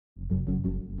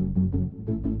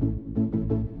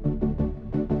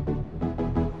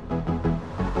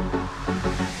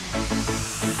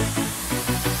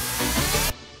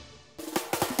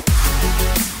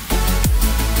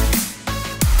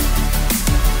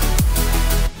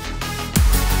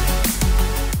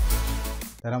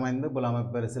திறமைந்து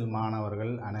புலமைப்பரிசில்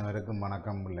மாணவர்கள் அனைவருக்கும்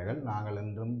வணக்கம் பிள்ளைகள். நாங்கள்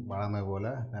இன்றும் வழமை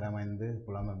போல திறமைந்து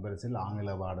புலமைப்பரிசில்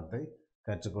ஆங்கில பாடத்தை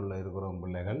கற்றுக்கொள்ள இருக்கிறோம்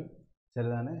பிள்ளைகள்.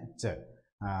 சரிதானே? சரி.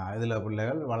 இதில்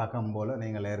பிள்ளைகள் வழக்கம் போல்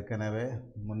நீங்கள் ஏற்கனவே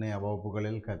முன்னைய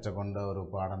வகுப்புகளில் கற்றுக்கொண்ட ஒரு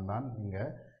பாடம்தான். இங்கே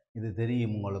இது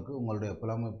தெரியும் உங்களுக்கு. உங்களுடைய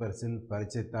புலமைப்பரிசில்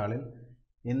பரீட்சைத்தாளில்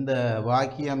இந்த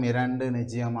வாக்கியம் 2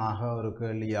 நிச்சயமாக ஒரு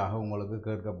கேள்வியாக உங்களுக்கு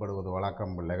கேட்கப்படுவது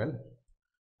வழக்கம் பிள்ளைகள்.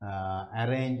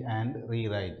 Arrange and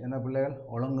rewrite. என்ன பிள்ளைகள்,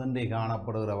 ஒழுங்கின்றி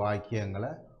காணப்படுகிற வாக்கியங்களை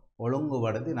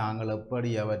ஒழுங்குபடுத்தி நாங்கள் எப்படி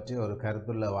அவற்றை ஒரு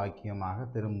கருத்துள்ள வாக்கியமாக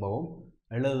திரும்பவும்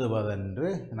எழுதுவதென்று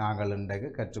நாங்கள் இன்றைக்கு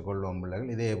கற்றுக்கொள்வோம்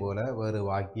பிள்ளைகள். இதே போல் வேறு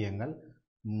வாக்கியங்கள்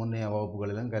முன்னைய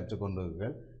வகுப்புகளிலும்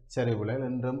கற்றுக்கொண்டிருக்கிறீர்கள். சரி பிள்ளைகள்,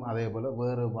 இன்றும் அதே போல்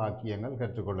வேறு வாக்கியங்கள்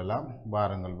கற்றுக்கொள்ளலாம்.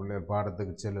 பாருங்கள் பிள்ளைகள்,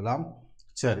 பாடத்துக்கு செல்லலாம்.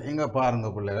 சரி, இங்கே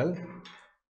பாருங்கள் பிள்ளைகள்,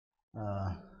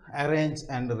 அரேஞ்ச்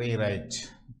அண்ட் ரீரைட்.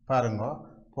 பாருங்க,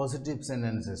 பாசிட்டிவ்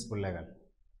சென்டென்சஸ் பிள்ளைகள்.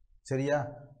 சரியா?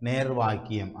 நேர்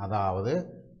வாக்கியம், அதாவது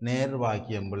நேர்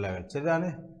வாக்கியம் பிள்ளைகள். சரிதானே?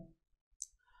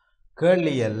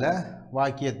 கேள்வியல்ல,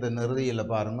 வாக்கியத்தின் இறுதியில்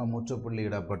பாருங்கள் முற்றுப்புள்ளி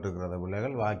இடப்பட்டிருக்கிறது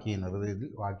பிள்ளைகள்.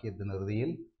 வாக்கியத்தின்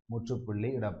இறுதியில்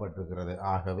முற்றுப்புள்ளி இடப்பட்டிருக்கிறது.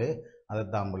 ஆகவே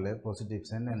அதைத்தான் பிள்ளை பாசிட்டிவ்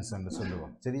சென்டென்ஸ் என்று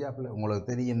சொல்லுவோம். சரியா பிள்ளை? உங்களுக்கு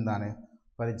தெரியும் தானே,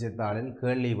 பரீட்சைத்தாளில்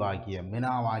கேள்வி வாக்கியம்,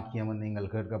 வினா வாக்கியம்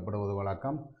நீங்கள் கேட்கப்படுவது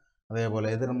வழக்கம். அதே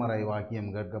போல் எதிர்மறை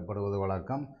வாக்கியம் கேட்கப்படுவது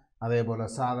வழக்கம். அதே போல்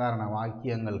சாதாரண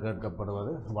வாக்கியங்கள்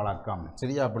கேட்கப்படுவது வழக்கம்.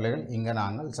 சரியா பிள்ளைகள்? இங்கே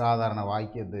நாங்கள் சாதாரண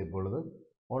வாக்கியத்தை இப்பொழுது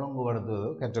ஒழுங்குபடுத்துவது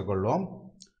கற்றுக்கொள்வோம்.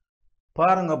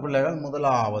 பாருங்க பிள்ளைகள்,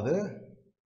 முதலாவது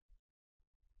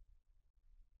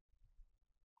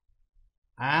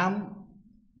ஆம்.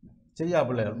 சரியா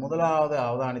பிள்ளைகள்? முதலாவது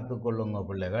அவதானித்துக் கொள்ளுங்க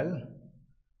பிள்ளைகள்.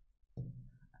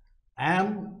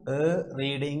 ஆம் a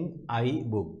reading I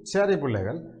book. சரி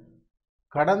பிள்ளைகள்,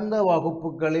 கடந்த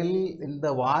வகுப்புகளில் இந்த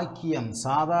வாக்கியம்,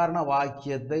 சாதாரண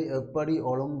வாக்கியத்தை எப்படி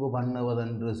ஒழுங்கு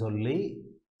பண்ணுவதென்று சொல்லி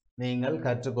நீங்கள்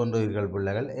கற்றுக்கொண்டீர்கள்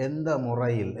பிள்ளைகள். எந்த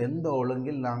முறையில், எந்த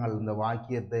ஒழுங்கில் நாங்கள் இந்த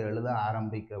வாக்கியத்தை எழுத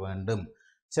ஆரம்பிக்க வேண்டும்.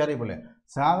 சரி பிள்ளை,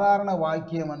 சாதாரண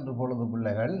வாக்கியம் என்று பொழுது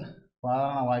பிள்ளைகள்,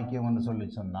 சாதாரண வாக்கியம் என்று சொல்லி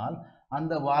சொன்னால்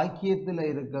அந்த வாக்கியத்தில்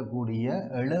இருக்கக்கூடிய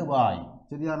எழுவாய்,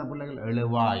 சரியான பிள்ளைகள்,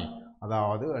 எழுவாய்,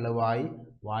 அதாவது எழுவாய்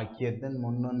வாக்கியத்தின்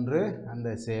முன்னின்று அந்த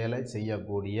செயலை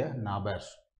செய்யக்கூடிய நபர்,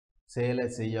 செயலை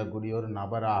செய்யக்கூடிய ஒரு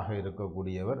நபராக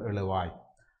இருக்கக்கூடியவர் எழுவாய்.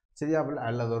 சரியா பிள்ளை?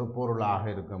 அல்லது ஒரு பொருளாக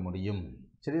இருக்க முடியும்.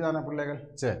 சரிதான பிள்ளைகள்?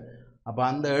 சரி, அப்போ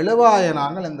அந்த எழுவாயை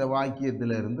நாங்கள் இந்த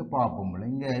வாக்கியத்திலிருந்து பார்ப்போம்.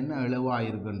 இங்கே என்ன எழுவாய்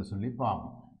இருக்குன்னு சொல்லி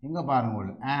பார்ப்போம். இங்கே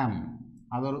பாருங்கள், ஆம்,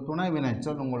 அது ஒரு துணை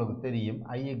வினைச்சொல். உங்களுக்கு தெரியும்,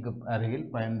 ஐக்கு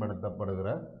அருகில் பயன்படுத்தப்படுகிற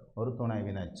ஒரு துணை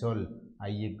வினைச்சொல்.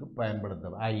 ஐக்கு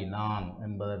ஐ, நான்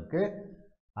என்பதற்கு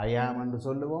ஐ ஆம் என்று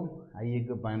சொல்லுவோம்.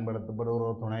 ஐக்கு பயன்படுத்தப்படுகிற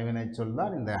ஒரு துணைவினை சொல்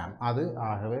தான் இந்த ஆம். அது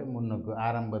ஆகவே முன்னுக்கு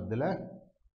ஆரம்பத்தில்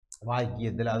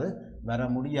வாக்கியத்தில் அது வர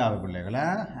முடியாது பிள்ளைகளை.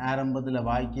 ஆரம்பத்தில்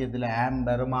வாக்கியத்தில் ஆம்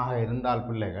வருமாக இருந்தால்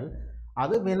பிள்ளைகள்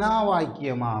அது வினா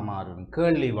வாக்கியமாக மாறும்,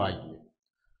 கேள்வி வாக்கியம்.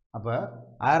 அப்போ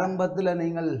ஆரம்பத்தில்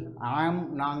நீங்கள் ஆம்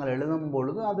நாங்கள் எழுதும்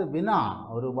பொழுது அது வினா,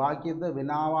 ஒரு வாக்கியத்தை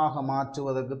வினாவாக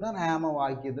மாற்றுவதற்கு தான் ஆம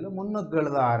வாக்கியத்தில் முன்னுக்கு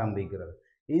எழுத ஆரம்பிக்கிறது.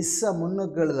 இஸ்ஸை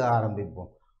முன்னுக்கு எழுத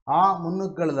ஆரம்பிப்போம்,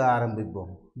 முன்னுக்கு எழுத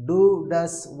ஆரம்பிப்போம். டு,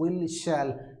 டஸ், வில்,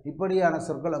 ஷால் இப்படியான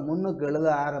சொற்களை முன்னுக்கு எழுத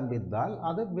ஆரம்பித்தால்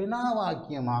அது வினா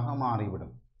வாக்கியமாக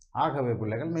மாறிவிடும். ஆகவே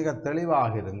பிள்ளைகள் மிக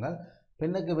தெளிவாக இருங்கள்.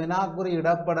 பின்னுக்கு வினாக்குறி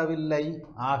இடப்படவில்லை,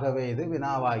 ஆகவே இது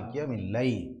வினா வாக்கியம் இல்லை.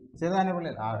 சரிதானே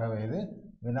பிள்ளைகள்? ஆகவே இது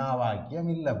வினா வாக்கியம்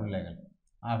இல்லை பிள்ளைகள்.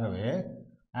 ஆகவே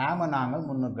ஆம நாங்கள்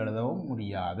முன்னுக்கு எழுதவும்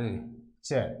முடியாது.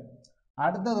 சரி,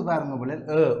 அடுத்தது பாருங்க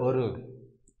பிள்ளைகள்,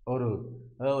 ஒரு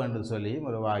என்று சொல்லி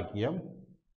ஒரு வாக்கியம்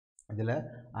இதில்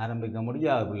ஆரம்பிக்க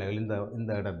முடியாது பிள்ளைகள்.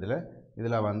 இந்த இடத்துல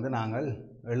இதில் நாங்கள்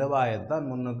எழுவாயத்தான்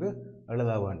முன்னுக்கு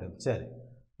எழுத வேண்டும். சரி,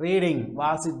 ரீடிங்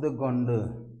வாசித்து கொண்டு.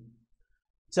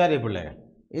 சரி பிள்ளைகள்,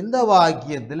 இந்த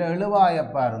வாக்கியத்தில் எழுவாய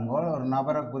பாருங்க, ஒரு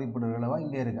நபரை குறிப்பிடுற எழுவாய்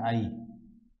இங்கே இருக்கு, ஐ.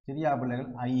 சரியா பிள்ளைகள்?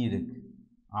 ஐ இருக்கு.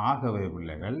 ஆகவே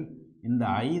பிள்ளைகள் இந்த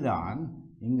ஐ தான்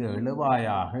இங்கு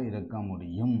எழுவாயாக இருக்க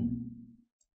முடியும்.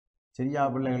 சரியா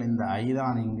பிள்ளைகள்? இந்த ஐ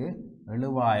தான் இங்கு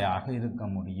எழுவாயாக இருக்க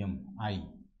முடியும். ஐ,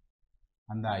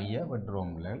 அந்த ஐயை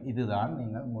வெட்டுறோம் பிள்ளைகள். இதுதான்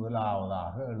நீங்கள்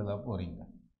முதலாவதாக எழுத போறீங்க.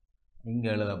 இங்கே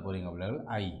எழுத போறீங்க பிள்ளைகள்,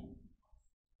 ஐ.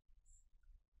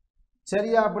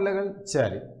 சரியா பிள்ளைகள்?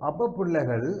 சரி, அப்போ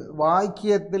பிள்ளைகள்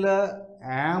வாக்கியத்தில்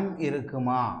ஆம்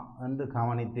இருக்குமா என்று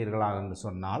கவனித்தீர்களா என்று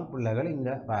சொன்னால் பிள்ளைகள்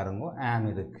இங்கே பாருங்க, ஆம்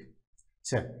இருக்கு.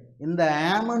 சரி, இந்த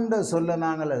ஆம் என்று சொல்ல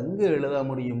நாங்கள் எங்கே எழுத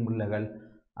முடியும் பிள்ளைகள்?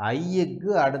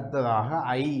 ஐக்கு அடுத்ததாக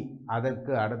ஐ,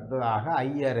 அதற்கு அடுத்ததாக ஐ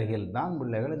அருகில் தான்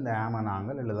பிள்ளைகள் இந்த ஆம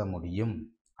நாங்கள் எழுத முடியும்.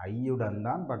 ஐயுடன்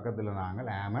தான் பக்கத்தில் நாங்கள்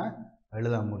ஆம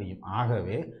எழுத முடியும்.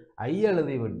 ஆகவே ஐ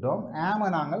எழுதி விட்டோம், ஆம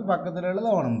நாங்கள் பக்கத்தில்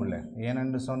எழுதணும் பிள்ளை.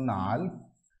 ஏனென்று சொன்னால்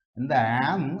இந்த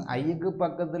ஆம் ஐக்கு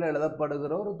பக்கத்தில்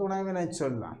எழுதப்படுகிற ஒரு துணைவினை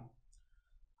சொல்லாம்.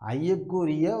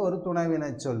 ஐயுக்குரிய ஒரு துணைவினை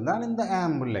சொல் தான் இந்த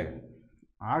ஆம் பிள்ளைகள்.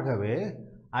 ஆகவே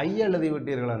ஐ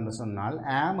எழுதிவிட்டீர்கள் என்று சொன்னால்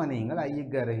ஆம நீங்கள்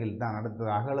ஐயுக்கு அருகில் தான்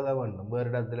அடுத்ததாக எழுத வேண்டும், வேறு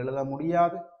இடத்தில் எழுத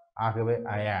முடியாது. ஆகவே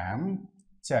ஐ ஆம்.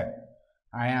 சரி,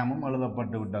 ஐ ஆமும்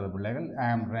எழுதப்பட்டு விட்டது பிள்ளைகள்.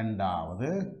 ஆம் ரெண்டாவது.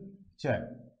 சரி,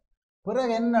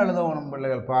 பிறகு என்ன எழுதணும்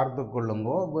பிள்ளைகள் பார்த்து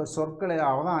கொள்ளுங்கோ, சொற்களை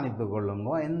அவதானித்து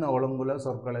கொள்ளுங்கோ, என்ன ஒழுங்குல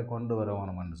சொற்களை கொண்டு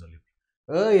வரணும் என்று சொல்லி.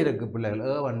 இருக்கு பிள்ளைகள்,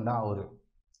 வந்தா ஒரு.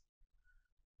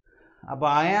 அப்போ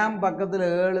ஐயாம் பக்கத்தில்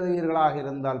எழுதுவீர்களாக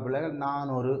இருந்தால் பிள்ளைகள்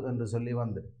நான் ஒரு என்று சொல்லி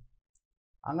வந்து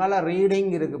அங்கால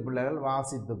ரீடிங் இருக்கு பிள்ளைகள்,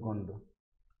 வாசித்து கொண்டு.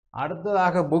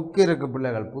 அடுத்ததாக புக் இருக்கு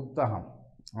பிள்ளைகள், புத்தகம்.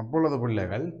 அப்பொழுது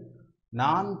பிள்ளைகள்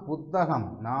நான் புத்தகம்,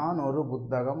 நான் ஒரு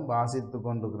புத்தகம் வாசித்து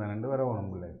கொண்டிருக்கிறேன் என்று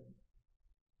வரணும் பிள்ளைகள்.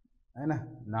 என்ன,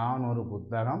 நான் ஒரு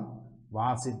புத்தகம்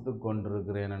வாசித்து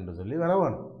கொண்டிருக்கிறேன் என்று சொல்லி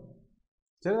வரணும்.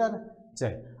 சரிதானே?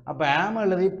 சரி, அப்போ ஆம்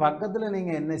எழுதி பக்கத்தில்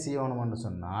நீங்கள் என்ன செய்யணும்னு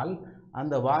சொன்னால்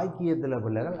அந்த வாக்கியத்தில்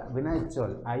பிள்ளைகள்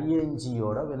வினைச்சொல்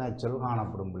ஐஎன்ஜியோட வினைச்சொல்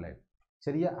காணப்படும் பிள்ளைகள்.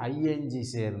 சரியா, ஐஎன்ஜி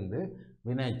சேர்ந்து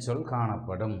வினைச்சொல்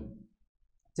காணப்படும்.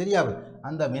 சரியா,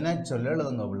 அந்த வினைச்சொல்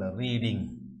எழுதுங்க பிள்ளை. Reading,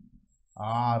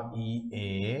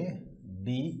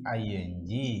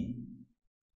 READING.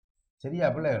 சரியா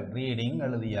பிள்ளைகள், ரீடிங்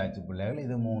எழுதியாச்சு பிள்ளைகள்.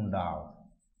 இது மூன்றாவது.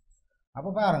 அப்போ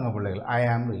பாருங்க பிள்ளைகள், ஐ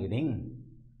ஆம் ரீடிங்,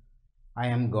 ஐ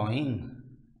ஆம் கோயிங்,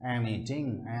 ஐ ஆம் ஈட்டிங்,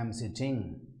 ஐ ஆம் சிட்டிங்.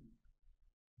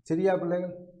 சரியா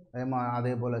பிள்ளைகள்?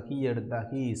 அதே போல் ஹீ எடுத்தால்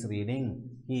he is reading,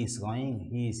 he is going,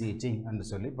 he is eating என்று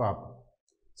சொல்லி பார்ப்போம்.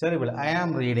 சரி பிள்ளை, ஐ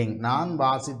ஆம் ரீடிங், நான்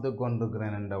வாசித்து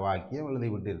கொண்டிருக்கிறேன் என்ற வாக்கியம்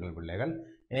எழுதிவிட்டீர்கள் பிள்ளைகள்.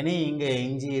 இனி இங்கே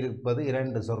எஞ்சி இருப்பது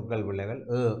இரண்டு சொற்கள் பிள்ளைகள்.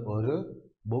 ஒரு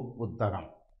புக், புத்தகம்.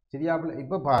 சரியா பிள்ளை?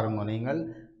 இப்போ பாருங்க,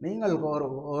 நீங்கள்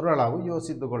ஓரளவு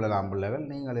யோசித்து கொள்ளலாம் பிள்ளைகள்,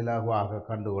 நீங்கள் இலகுவாக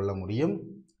கண்டுகொள்ள முடியும்.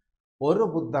 ஒரு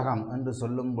புத்தகம் என்று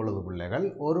சொல்லும் பொழுது பிள்ளைகள்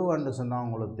ஒரு என்று சொன்னால்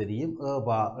உங்களுக்கு தெரியும்,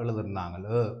 எழுதுனாங்க.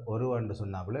 ஒரு என்று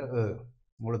சொன்னால் பிள்ளை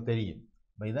உங்களுக்கு தெரியும்.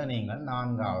 இப்போ இதை நீங்கள்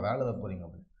நான்காவதாக எழுத போறீங்க.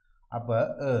 அப்போ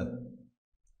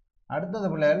அடுத்தது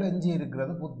பிள்ளைகள் எஞ்சி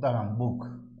இருக்கிறது புத்தகம், புக்.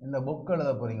 இந்த புக்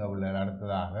எழுத போறீங்க பிள்ளைகள்.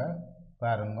 அடுத்ததாக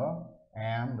பாருங்க, ஐ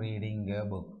ஆம் ரீடிங் எ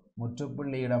புக்.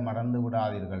 முற்றுப்புள்ளியிட மறந்து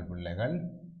விடாதீர்கள் பிள்ளைகள்,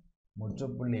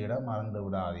 முற்றுப்புள்ளியிட மறந்து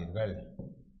விடாதீர்கள்.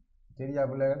 சரியா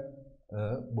பிள்ளைகள்?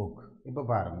 புக். இப்போ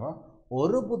பாருங்க,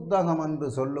 ஒரு புத்தகம் என்று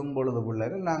சொல்லும் பொழுது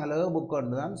பிள்ளைகள் நாங்கள் புக்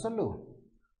என்று தான் சொல்லுவோம்,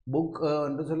 புக்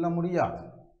என்று சொல்ல முடியாது.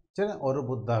 சரி, ஒரு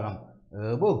புத்தகம்,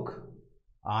 book.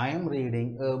 I am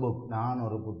reading a book, நான்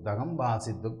ஒரு புத்தகம்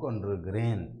வாசித்து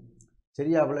கொண்டிருக்கிறேன்.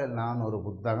 சரியா பிள்ளைகள்? நான் ஒரு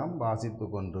புத்தகம் வாசித்து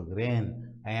கொண்டிருக்கிறேன்.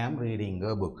 ஐ ஆம் ரீடிங்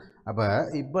எ புக். அப்போ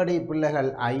இப்படி பிள்ளைகள்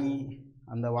ஐ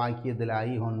அந்த வாக்கியத்தில் ஐ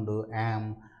கொண்டு ஆம்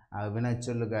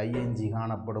வினைச்சொல்லுக்கு ஐஎன்ஜி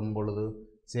காணப்படும் பொழுது,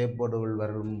 சேப்பொருள்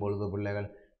வரும் பொழுது பிள்ளைகள்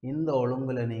இந்த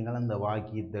ஒழுங்கில் நீங்கள் அந்த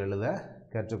வாக்கியத்தை எழுத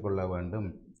கற்றுக்கொள்ள வேண்டும்.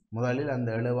 முதலில் அந்த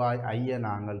எழுவாய் ஐயை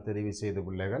நாங்கள் தெரிவு செய்த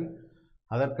பிள்ளைகள்,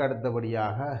 அதற்கு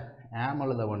அடுத்தபடியாக ஆம்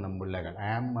எழுத வேண்டும் பிள்ளைகள்.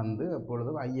 ஆம்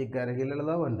எப்பொழுதும் ஐயுக்கு அருகில்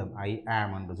எழுத வேண்டும். ஐ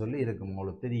ஆம் என்று சொல்லி இருக்கும்,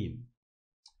 உங்களுக்கு தெரியும்.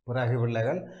 பிறகு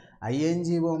பிள்ளைகள்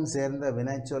ஐஎன்ஜிவும் சேர்ந்த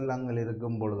வினைச்சொல்லங்கள்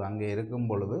இருக்கும் பொழுது, அங்கே இருக்கும்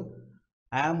பொழுது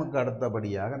ஆமுக்கு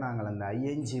அடுத்தபடியாக நாங்கள் அந்த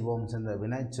ஐஎன்ஜிவும் சேர்ந்த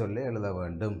வினைச்சொல்லை எழுத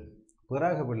வேண்டும்.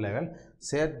 பிறகு பிள்ளைகள்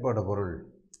செயற்படு பொருள்,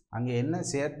 அங்கே என்ன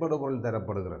செயற்படு பொருள்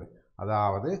தரப்படுகிறது,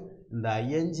 அதாவது இந்த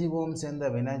ஐஎன்ஜிவும் சேர்ந்த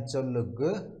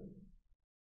வினைச்சொல்லுக்கு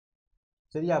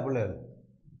சரியா பிள்ளைகள்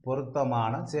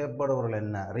பொருத்தமான செயற்படு பொருள்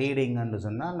என்ன? ரீடிங் என்று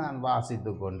சொன்னால் நான்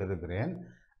வாசித்து கொண்டிருக்கிறேன்.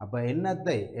 அப்போ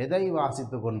எதை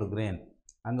வாசித்து கொண்டிருக்கிறேன்,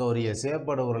 அங்கே ஒரு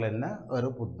செயற்படு பொருள் என்ன? ஒரு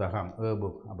புத்தகம்,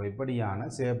 புக். அப்போ இப்படியான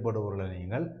செயற்படு பொருளை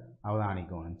நீங்கள்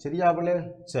அவதானிக்கணும். சரியா பிள்ளைகள்?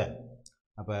 சரி,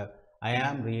 அப்போ ஐ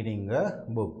ஆம் ரீடிங் அ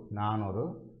புக், நான் ஒரு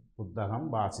புத்தகம்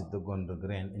வாசித்து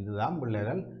கொண்டிருக்கிறேன். இதுதான்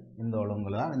பிள்ளைகள், இந்த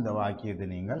ஒழுங்கில் தான் இந்த வாக்கியத்தை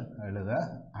நீங்கள் எழுத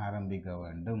ஆரம்பிக்க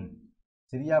வேண்டும்.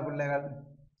 சரியா பிள்ளைகள்?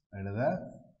 எழுத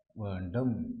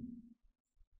வேண்டும்.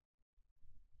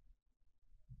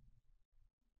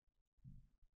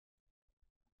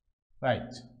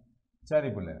 ரைட். சரி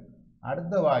பிள்ளை,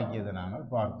 அடுத்த வாக்கியத்தை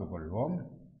நாங்கள் பார்த்துக்கொள்வோம்.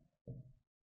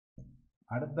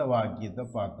 அடுத்த வாக்கியத்தை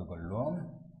பார்த்துக்கொள்வோம்.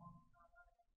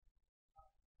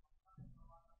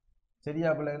 சரியா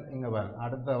பிள்ளைகள்? இங்கே பாருங்க,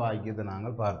 அடுத்த வாக்கியத்தை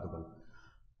நாங்கள் பார்த்துக்கொள்வோம்.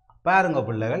 பாருங்க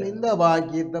பிள்ளைகள், இந்த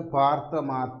வாக்கியத்தை பார்த்த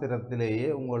மாத்திரத்திலேயே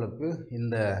உங்களுக்கு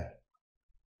இந்த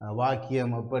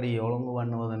வாக்கியம் எப்படி ஒழுங்கு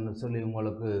பண்ணுவதுன்னு சொல்லி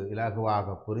உங்களுக்கு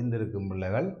இலகுவாக புரிந்திருக்கும்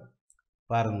பிள்ளைகள்.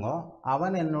 பாருங்க,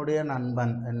 அவன் என்னுடைய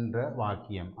நண்பன் என்ற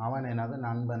வாக்கியம், அவன் எனது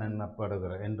நண்பன்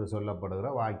என்று சொல்லப்படுகிற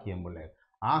வாக்கியம் பிள்ளைகள்.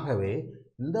 ஆகவே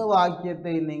இந்த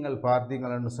வாக்கியத்தை நீங்கள்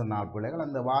பார்த்தீங்கள் என்று சொன்னால் பிள்ளைகள்,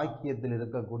 அந்த வாக்கியத்தில்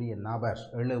இருக்கக்கூடிய நபர்,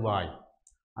 எழுவாய்,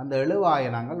 அந்த எழுவாயை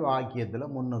நாங்கள்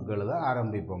வாக்கியத்தில் முன்னுக்கு எழுத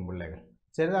ஆரம்பிப்போம் பிள்ளைகள்.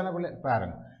 சரிதான பிள்ளை?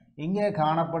 பாருங்க, இங்கே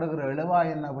காணப்படுகிற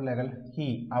எழுவாய் என்ன பிள்ளைகள்? ஹி,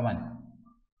 அவன்.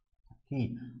 ஹி.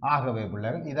 ஆகவே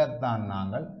பிள்ளைகள் இதைத்தான்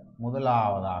நாங்கள்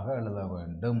முதலாவதாக எழுத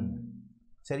வேண்டும்.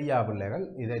 சரியா பிள்ளைகள்?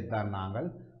 இதைத்தான் நாங்கள்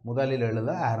முதலில்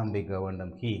எழுத ஆரம்பிக்க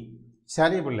வேண்டும். ஹி.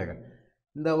 சரி பிள்ளைகள்,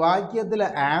 இந்த வாக்கியத்தில்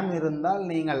ஆம் இருந்தால்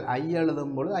நீங்கள் ஐ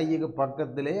எழுதும் பொழுது ஐக்கு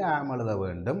பக்கத்திலே ஆம் எழுத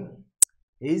வேண்டும்.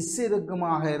 இஸ்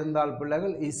இருக்குமாக இருந்தால்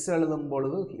பிள்ளைகள் இஸ் எழுதும்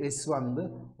பொழுது இஸ் வந்து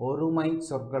ஒருமை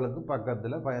சொற்களுக்கு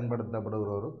பக்கத்தில்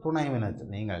பயன்படுத்தப்படுகிற ஒரு துணை வினைச்சு.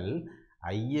 நீங்கள்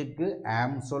ஐயுக்கு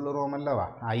ஆம் சொல்லுறோம் அல்லவா?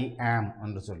 ஐ ஆம்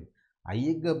என்று சொல்லி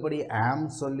ஐயுக்கு எப்படி ஆம்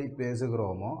சொல்லி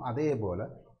பேசுகிறோமோ அதே போல்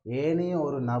ஏனைய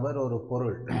ஒரு நபர் ஒரு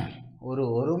பொருள் ஒரு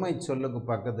ஒருமை சொல்லுக்கு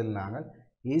பக்கத்தில் நாங்கள்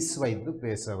இஸ் வைத்து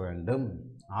பேச வேண்டும்.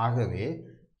 ஆகவே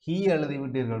ஹீ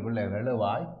எழுதிவிட்டீர்கள் பிள்ளைகள்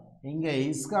எழுவாய். இங்கே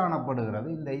இஸ் காணப்படுகிறது.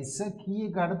 இந்த இஸ்ஸை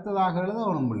கீக்கு அடுத்ததாக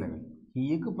எழுதணும் பிள்ளைகள்.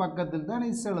 ஹீக்கு பக்கத்தில் தான்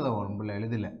இஸ் எழுதணும் பிள்ளைகள்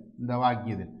இதில் இந்த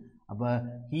வாக்கியத்தில். அப்போ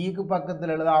ஹீக்கு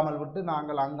பக்கத்தில் எழுதாமல் விட்டு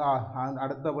நாங்கள்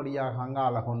அடுத்தபடியாக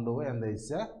அங்கால கொண்டு போய் அந்த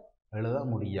இஸ்ஸை எழுத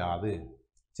முடியாது.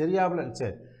 சரியா பிள்ளைகள்?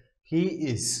 சரி, ஹீ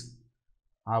இஸ்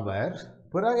அவர்.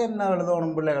 பிறகு என்ன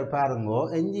எழுதணும் பிள்ளைகள்? பாருங்கோ,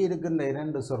 எஞ்சி இருக்கின்ற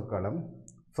இரண்டு சொற்களும்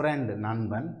ஃப்ரெண்ட்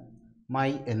நண்பன், மை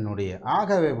என்னுடைய.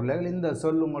 ஆகவே பிள்ளைகள் இந்த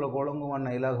சொல் உங்களுக்கு ஒழுங்கு பண்ண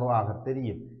இலகுவாக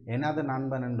தெரியும். எனது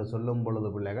நண்பன் என்று சொல்லும் பொழுது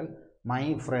பிள்ளைகள் மை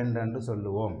ஃப்ரெண்ட் என்று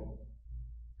சொல்லுவோம்.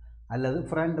 அல்லது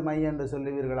ஃப்ரெண்ட் மை என்று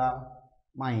சொல்லுவீர்களா?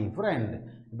 My friend.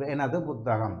 இப்போ எனது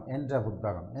புத்தகம், என்ற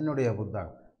புத்தகம், என்னுடைய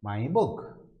புத்தகம். மை புக்,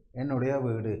 என்னுடைய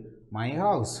வீடு. மை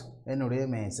ஹவுஸ், என்னுடைய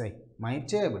மேசை. மை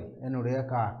டேபிள், என்னுடைய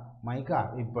கார். My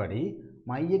car. இப்படி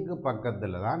மையுக்கு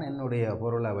பக்கத்தில் தான் என்னுடைய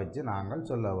பொருளை வச்சு நாங்கள்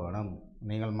சொல்ல வேணும்.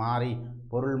 நீங்கள் மாறி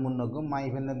பொருள் முன்னுக்கும் மை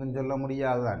பின்னுக்கும் சொல்ல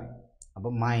முடியாது தானே. அப்போ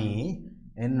மை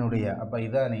என்னுடைய. அப்போ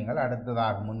இதை நீங்கள்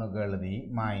அடுத்ததாக முன்னுக்கு எழுதி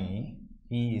மை,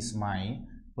 ஹீ இஸ் மை.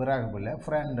 பிறகு பிள்ளை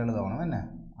ஃப்ரெண்ட் எழுதணும். என்ன?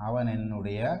 அவன்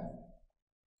என்னுடைய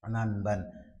நண்பன்.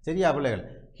 சரியா பிள்ளைகள்?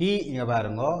 ஹீ இங்கே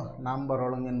பாருங்கோ, நம்பர்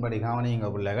ஒழுங்கின்படி கவனிங்க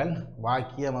பிள்ளைகள்.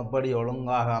 வாக்கியம் எப்படி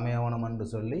ஒழுங்காக அமையணும் என்று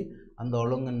சொல்லி அந்த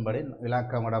ஒழுங்கின்படி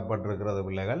விளக்கமிடப்பட்டிருக்கிறது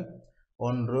பிள்ளைகள்.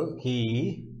 ஒன்று ஹீ,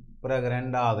 பிறகு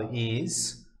ரெண்டாவது இஸ்,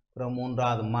 பிறகு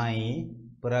மூன்றாவது மை,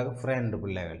 பிறகு ஃப்ரெண்ட்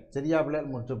பிள்ளைகள். சரியா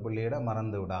பிள்ளைகள்? முற்றுப்புள்ளியிட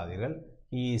மறந்து விடாதீர்கள்.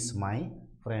 ஹீ இஸ் மை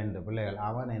ஃப்ரெண்ட் பிள்ளைகள்.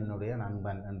 அவன் என்னுடைய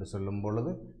நண்பன் என்று சொல்லும்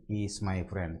பொழுது ஹீ இஸ் மை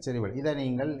ஃப்ரெண்ட். சரி, இதை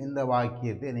நீங்கள் இந்த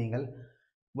வாக்கியத்தை நீங்கள்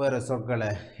வேறு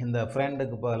சொற்களை இந்த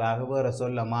ஃப்ரெண்டுக்கு பதிலாக வேறு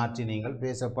சொல்ல மாற்றி நீங்கள்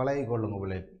பேச பழகிக்கொள்ளுங்க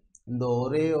பிள்ளைகள்.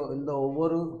 இந்த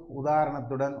ஒவ்வொரு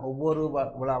உதாரணத்துடன் ஒவ்வொரு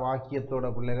வாக்கியத்தோட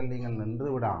பிள்ளைகள் நீங்கள் நின்று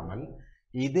விடாமல்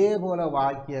இதே போல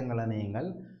வாக்கியங்களை நீங்கள்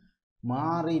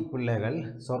மாறி பிள்ளைகள்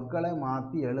சொற்களை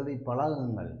மாற்றி எழுதி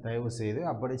பழகுங்கள். தயவு செய்து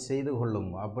அப்படி செய்து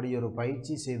கொள்ளுங்க. அப்படி ஒரு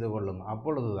பயிற்சி செய்து கொள்ளுங்க.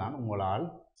 அப்பொழுதுதான் உங்களால்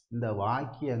இந்த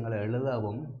வாக்கியங்களை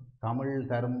எழுதவும், தமிழ்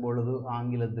தரும் பொழுது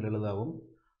ஆங்கிலத்தில் எழுதவும்,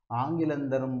 ஆங்கிலம்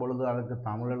தரும் பொழுது அதற்கு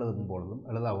தமிழ்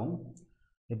எழுதவும்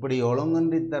இப்படி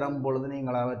ஒழுங்கின்றி தரும் பொழுது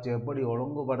நீங்கள் அவற்றை எப்படி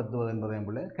ஒழுங்குபடுத்துவது என்பதை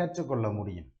பிள்ளை கற்றுக்கொள்ள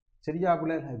முடியும். சரியா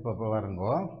பிள்ளை? இப்போ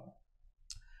பாருங்கோ,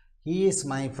 ஹீ இஸ்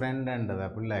மை ஃப்ரெண்ட் என்றத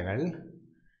பிள்ளைகள்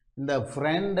இந்த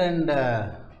ஃப்ரெண்ட் என்ற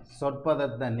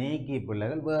சொற்பதத்தை நீக்கி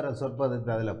பிள்ளைகள் வேறு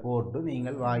சொற்பதத்தை அதில் போட்டு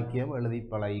நீங்கள் வாக்கியம் எழுதி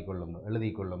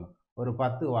கொள்ளுங்க. ஒரு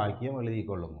 10 வாக்கியம் எழுதி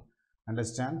கொள்ளுங்க.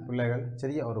 அண்டர்ஸ்டாண்ட் பிள்ளைகள்?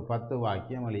 சரியா? ஒரு 10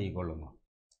 வாக்கியம் எழுதி கொள்ளுங்க.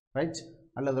 ரைட்?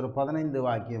 அல்லது ஒரு 15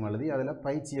 வாக்கியம் எழுதி அதில்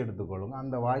பயிற்சி எடுத்துக்கொள்ளுங்க.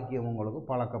 அந்த வாக்கியம் உங்களுக்கு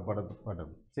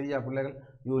பழக்கப்படுத்தப்படும். சரியா பிள்ளைகள்?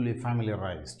 You will be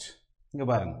ஃபேமிலியரைஸ்ட். இங்கே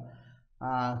பாருங்கள்,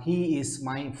 ஹீ இஸ்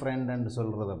மை ஃப்ரெண்ட் என்று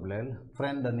சொல்கிறத பிள்ளைகள்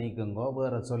ஃப்ரெண்டை நீக்குங்கோ,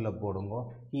 வேறு சொல்ல போடுங்கோ.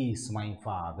 He is my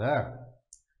father,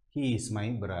 he is my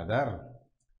brother,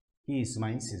 he is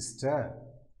my sister,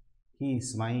 he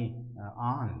is my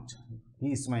and,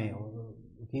 he is my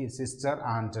sister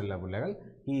and அல்ல பிள்ளைகள்.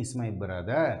 He is my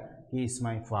brother, he is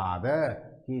my father,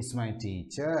 he is my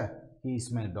teacher, he is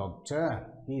my doctor,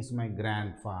 he is my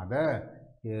grandfather,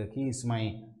 he is my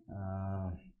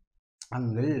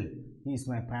uncle, he is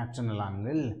my paternal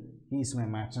uncle, he is my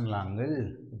maternal uncle.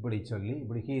 இப்படி சொல்லி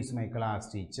he is my class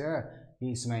teacher, he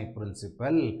is my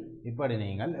principal. இப்படி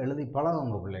நீங்கள் எழுதி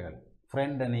பழகுங்க பிள்ளைகள்.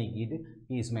 ஃப்ரெண்டை நீக்கிட்டு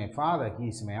he is my father, he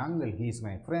is my uncle, he is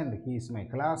my friend, he is my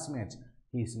classmate,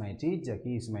 he is my teacher,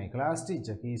 he is my class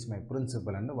teacher, he is my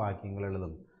principal என்று வாக்கியங்கள்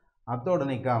எழுதும். அத்தோடு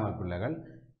நிற்காமல் பிள்ளைகள்,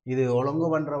 இது ஒழுங்கு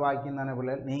பண்ணுற வாக்கியம் தானே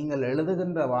பிள்ளைகள். நீங்கள்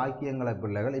எழுதுகின்ற வாக்கியங்களை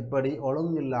பிள்ளைகள் இப்படி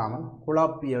ஒழுங்கு இல்லாமல்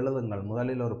குழப்பி எழுதுங்கள்.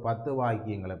 முதலில் ஒரு 10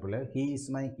 வாக்கியங்களை பிள்ளைகள் ஹீ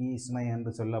இஸ் மை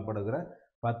என்று சொல்லப்படுகிற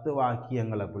 10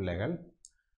 வாக்கியங்களை பிள்ளைகள்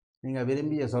நீங்கள்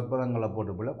விரும்பிய சொற்பதங்களை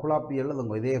போட்டு பிள்ளை குழப்பி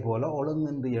எழுதுங்க. இதே போல்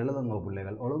ஒழுங்கின்றி எழுதுங்க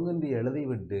பிள்ளைகள். ஒழுங்கின்றி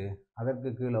எழுதிவிட்டு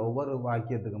அதற்கு கீழே ஒவ்வொரு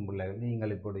வாக்கியத்துக்கும் பிள்ளைகள்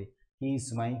நீங்கள் இப்படி ஹீ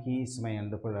இஸ் மை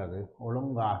என்று பிறகு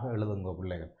ஒழுங்காக எழுதுங்க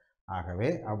பிள்ளைகள். ஆகவே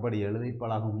அப்படி எழுதி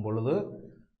பழகும் பொழுது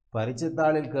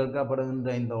பரீட்சைத்தாளில்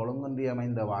கேட்கப்படுகின்ற இந்த ஒழுங்கின்றி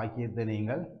அமைந்த வாக்கியத்தை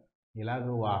நீங்கள்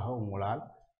இலகுவாக உங்களால்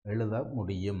எழுத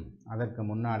முடியும். அதற்கு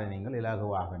முன்னாடி நீங்கள்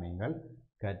இலகுவாக நீங்கள்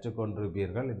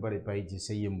கற்றுக்கொண்டிருப்பீர்கள் இப்படி பயிற்சி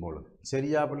செய்யும் பொழுது.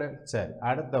 சரியா பிள்ளைகள்? சரி,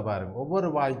 அடுத்த பாருங்கள். ஒவ்வொரு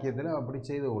வாக்கியத்திலும் அப்படி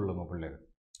செய்து கொள்ளுங்க பிள்ளைகள்.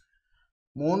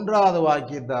 மூன்றாவது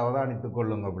வாக்கியத்தை அவதானித்துக்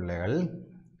கொள்ளுங்க பிள்ளைகள்.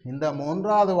 இந்த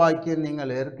மூன்றாவது வாக்கியம்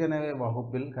நீங்கள் ஏற்கனவே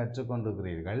வகுப்பில்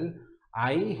கற்றுக்கொண்டிருக்கிறீர்கள்.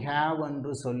 ஐ ஹாவ்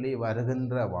என்று சொல்லி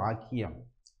வருகின்ற வாக்கியம்,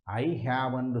 ஐ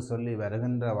ஹாவ் என்று சொல்லி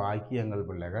வருகின்ற வாக்கியங்கள்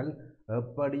பிள்ளைகள்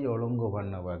எப்படி ஒழுங்கு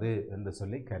பண்ணுவது என்று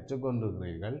சொல்லி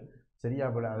கற்றுக்கொண்டிருக்கிறீர்கள். சரியா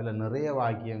பிள்ளை? அதில் நிறைய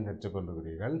வாக்கியம்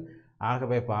கற்றுக்கொண்டிருக்கிறீர்கள்.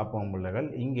 ஆகவே பார்ப்போம் பிள்ளைகள்.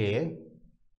 இங்கே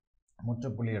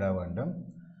முற்றுப்புள்ளியிட வேண்டும்.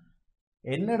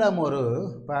 என்னிடம் ஒரு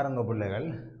பாருங்க பிள்ளைகள்,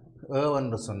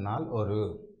 என்று சொன்னால் ஒரு,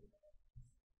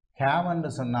 ஹேவ் என்று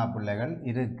சொன்னால் பிள்ளைகள்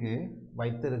இருக்கு,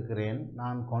 வைத்திருக்கிறேன்,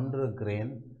 நான்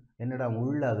கொண்டிருக்கிறேன், என்னிடம்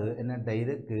உள்ளது, என்னட்ட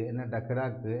இருக்கு, என்னட்ட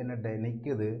கிடக்கு, என்னட்ட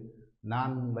நிற்குது,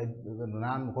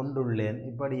 நான் கொண்டுள்ளேன்,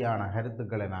 இப்படியான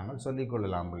கருத்துக்களை நாங்கள்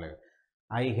சொல்லிக்கொள்ளலாம் பிள்ளைகள்.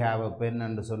 ஐ ஹாவ் அ பென்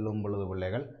என்று சொல்லும் பொழுது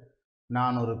பிள்ளைகள்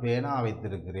நான் ஒரு பேனா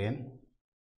வைத்திருக்கிறேன்,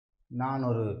 நான்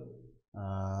ஒரு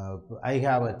ஐ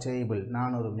ஹாவ் அ டேபிள்,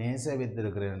 நான் ஒரு மேசை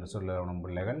வைத்திருக்கிறேன் என்று சொல்லணும்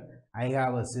பிள்ளைகள். ஐ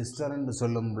ஹாவ் அ சிஸ்டர் என்று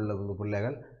சொல்லும்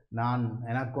பிள்ளைகள்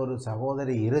எனக்கு ஒரு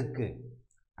சகோதரி இருக்கு.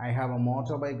 I have a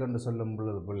motor bike என்று சொல்லும்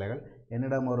பொழுது பிள்ளைகள்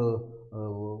என்னிடம் ஒரு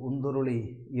உந்துருளி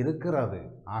இருக்கிறது.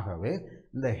 ஆகவே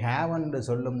இந்த ஹேவ் என்று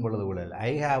சொல்லும் பொழுது பிள்ளைகள்,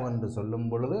 ஐ ஹாவ் என்று சொல்லும்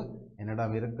பொழுது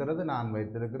என்னிடம் இருக்கிறது, நான்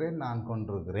வைத்திருக்கிறேன், நான்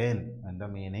கொண்டிருக்கிறேன் என்ற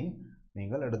மீனிங்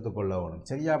நீங்கள் எடுத்துக்கொள்ள வேணும்.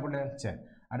 சரியா பிள்ளைகள்? சரி,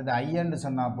 அடுத்து ஐ என்று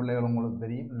சொன்னால் பிள்ளைகள் உங்களுக்கு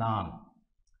தெரியும் நான்.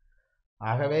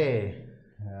 ஆகவே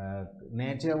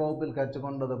நேற்றைய வகுப்பில்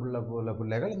கற்றுக்கொண்டது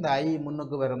பிள்ளைகள் இந்த ஐ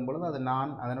முன்னுக்கு வரும் பொழுது அது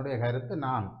நான், அதனுடைய கருத்து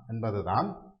நான் என்பது தான்.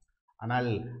 ஆனால்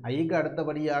ஐக்கு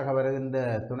அடுத்தபடியாக வருகின்ற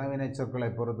துணைவினை சொற்களை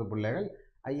பொறுத்து பிள்ளைகள்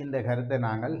ஐயின் கருத்தை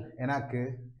நாங்கள் எனக்கு,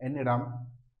 என்னிடம்,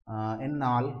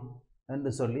 என்னால்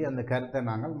என்று சொல்லி அந்த கருத்தை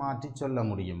நாங்கள் மாற்றி சொல்ல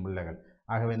முடியும் பிள்ளைகள்.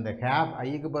 ஆகவே இந்த ஹேவ்,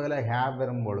 ஐக்கு பதிலாக ஹேவ்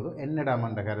வரும் பொழுது என்னிடம்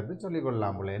என்ற கருத்து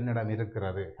சொல்லிக்கொள்ளலாம் பிள்ளை. என்னிடம்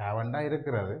இருக்கிறது, ஹேவண்டா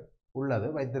இருக்கிறது, உள்ளது,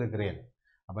 வைத்திருக்கிறேன்.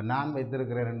 அப்போ நான்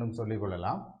வைத்திருக்கிறேன் என்றும்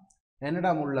சொல்லிக்கொள்ளலாம்,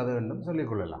 என்னிடம் உள்ளது என்றும்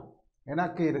சொல்லிக்கொள்ளலாம்,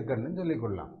 எனக்கு இருக்குன்னு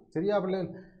சொல்லிக்கொள்ளலாம். சரியா பிள்ளைகள்?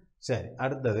 சரி,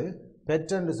 அடுத்தது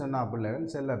பெற்றென்று சொன்னால்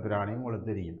பிள்ளைகள் செல்ல பிராணி உங்களுக்கு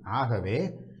தெரியும். ஆகவே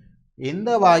இந்த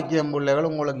வாக்கியம் பிள்ளைகள்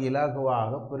உங்களுக்கு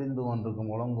இலகுவாக புரிந்து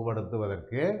கொண்டிருக்கும்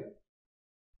ஒழுங்குபடுத்துவதற்கு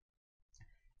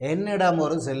என்னிடம்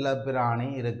ஒரு செல்ல பிராணி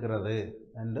இருக்கிறது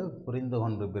என்று புரிந்து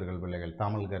கொண்டிருப்பீர்கள் பிள்ளைகள்,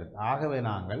 தமிழ் கருத்து. ஆகவே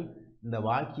நாங்கள் இந்த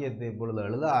வாக்கியத்தை இப்பொழுது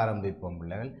எழுத ஆரம்பிப்போம்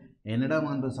பிள்ளைகள். என்னிடம்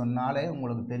என்று சொன்னாலே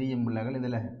உங்களுக்கு தெரியும் பிள்ளைகள்,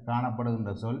 இதில்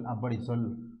காணப்படுகின்ற சொல் அப்படி சொல்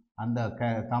அந்த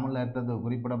தமிழ் அர்த்தத்தில்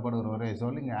குறிப்பிடப்படுகிற ஒரே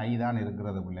சொல் இங்கே ஐ தான்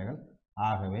இருக்கிறது பிள்ளைகள்.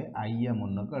 ஆகவே ஐய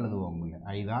முன்னுக்கு எழுதுவோம் பிள்ளை.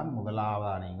 ஐ தான்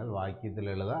முதலாவதாக நீங்கள்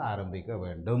வாக்கியத்தில் எழுத ஆரம்பிக்க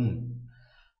வேண்டும்.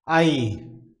 ஐ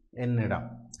என்னிடம்.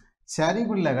 சரி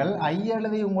பிள்ளைகள், ஐ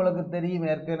எழுதி உங்களுக்கு தெரியும்,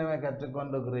 ஏற்கனவே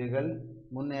கற்றுக்கொண்டிருக்கிறீர்கள்,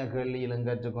 முன்னைய கேள்வியிலும்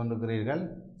கற்றுக்கொண்டிருக்கிறீர்கள்.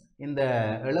 இந்த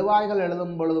எழுவாய்கள்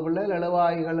எழுதும் பொழுது பிள்ளைகள்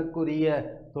எழுவாய்களுக்குரிய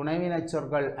துணைவினை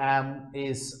சொற்கள் ஆம்,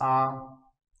 is, R,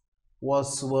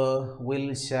 was, var,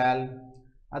 will, shawl.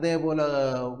 அதே போல்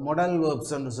மொடல்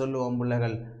வேர்ப்ஸ் என்று சொல்லுவோம்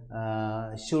பிள்ளைகள்.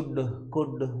 Should,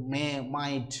 good, May,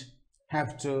 might, have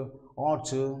to, add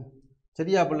to.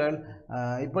 சரியா பிள்ளைகள்?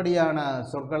 இப்படியான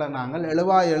சொற்களை நாங்கள்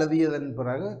எழுவாய் எழுதியதன்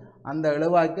பிறகு அந்த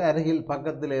எழுவாய்க்கு அருகில்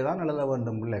பக்கத்திலே தான் எழுத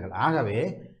வேண்டும் பிள்ளைகள். ஆகவே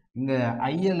இங்கே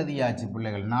ஐ எழுதியாச்சு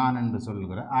பிள்ளைகள், நான் என்று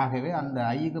சொல்லுகிறேன். ஆகவே அந்த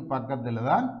ஐக்கு பக்கத்தில்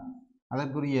தான்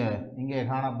அதற்குரிய இங்கே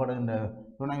காணப்படுகின்ற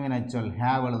துணைவினை சொல்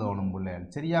ஹேவ் எழுதணும் பிள்ளைகள்.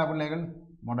 சரியா பிள்ளைகள்?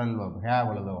 மொடல் வேர்ப்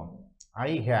ஹேவ் எழுதணும்.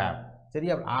 I have.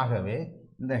 சரியா? ஆகவே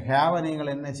இந்த ஹேவை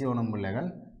நீங்கள் என்ன செய்யணும் பிள்ளைகள்?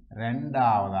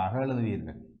 ரெண்டாவதாக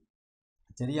எழுதுவீர்கள்.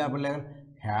 சரியா பிள்ளைகள்?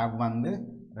 ஹேவ் வந்து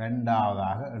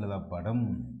ரெண்டாவதாக எழுதப்படும்.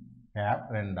 ஹேவ்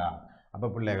ரெண்டாவது. அப்போ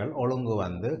பிள்ளைகள் ஒழுங்கு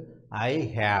வந்து ஐ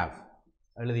ஹேவ்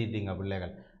எழுதிட்டீங்க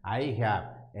பிள்ளைகள். ஐ ஹேவ்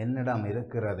என்னிடம்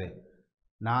இருக்கிறது,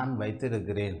 நான்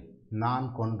வைத்திருக்கிறேன், நான்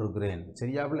கொண்டிருக்கிறேன்.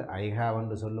 சரியா பிள்ளை? ஐ ஹேவ்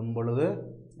என்று சொல்லும் பொழுது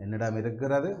என்னிடம்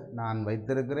இருக்கிறது, நான்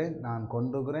வைத்திருக்கிறேன், நான்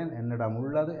கொண்டிருக்கிறேன், என்னிடம்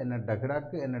உள்ளது, என்னட்ட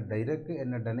கிடக்கு, என்னட்ட இருக்கு,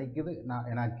 என்னட்ட நிற்குது,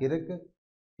 எனக்கு இருக்கு,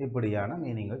 இப்படியான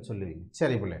மீனிங்கள் சொல்லுவீங்க.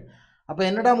 சரி பிள்ளை, அப்போ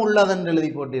என்னிடம் உள்ளது என்று எழுதி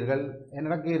போட்டீர்கள்,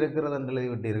 எனக்கு இருக்கிறது என்று எழுதி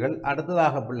விட்டீர்கள்.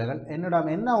 அடுத்ததாக பிள்ளைகள் என்னிடம்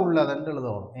என்ன உள்ளது என்று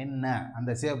எழுதணும். என்ன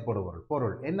அந்த சேப்படு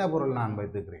பொருள் என்ன பொருள் நான்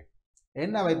வைத்திருக்கிறேன்,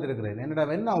 என்ன வைத்திருக்கிறேன்,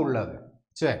 என்னிடம் என்ன உள்ளது.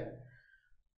 சரி,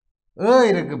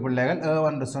 இருக்கு பிள்ளைகள்.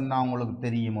 என்று சொன்னால் உங்களுக்கு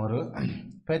தெரியும் ஒரு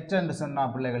பெட் என்று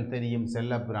சொன்னால் பிள்ளைகள் தெரியும்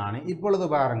செல்லப்பிராணி. இப்பொழுது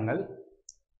பாருங்கள்,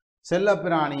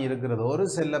 செல்லப்பிராணி இருக்கிறது, ஒரு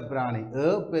செல்லப்பிராணி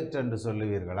பெட் என்று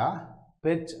சொல்லுவீர்களா,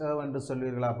 பெட் என்று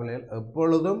சொல்லுவீர்களா பிள்ளைகள்?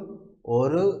 எப்பொழுதும்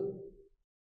ஒரு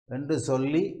என்று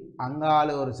சொல்லி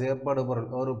அங்கால ஒரு செயற்படு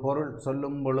பொருள் ஒரு பொருள்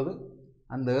சொல்லும் பொழுது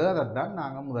அந்த ஏதைத்தான்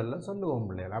நாங்கள் முதல்ல சொல்லுவோம்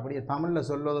பிள்ளைகள். அப்படியே தமிழில்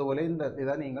சொல்வது போல இந்த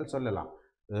இதை நீங்கள் சொல்லலாம்.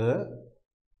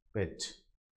 பெட்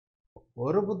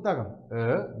ஒரு புத்தகம்,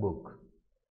 புக்.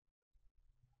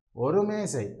 ஒரு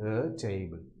மேசை a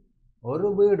table, ஒரு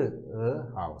வீடு a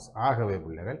house. ஆகவே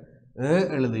பிள்ளைகள் a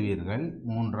எழுதுவீர்கள்.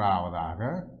 மூன்றாவதாக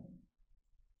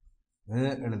a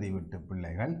எழுதிவிட்டு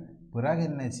பிள்ளைகள் பிறகு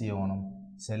என்ன செய்யணும்?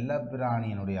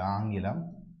 செல்லப்பிராணியினுடைய ஆங்கிலம்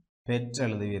பெட்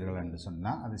எழுதுவீர்கள் என்று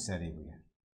சொன்னால் அது சரி பிள்ளை.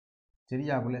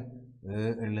 சரியா பிள்ளை? a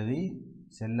எழுதி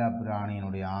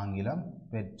செல்லப்பிராணியினுடைய ஆங்கிலம்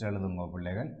பெட் எழுதுங்க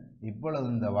பிள்ளைகள். இப்பொழுது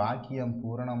இந்த வாக்கியம்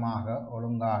பூரணமாக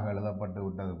ஒழுங்காக எழுதப்பட்டு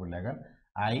விட்டது பிள்ளைகள்.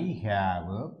 I have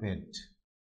a pet.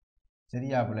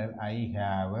 சரியா பிள்ளைகள்? I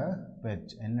have a pet.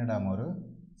 என்னிடம் ஒரு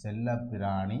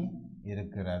செல்லப்பிராணி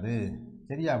இருக்கிறது.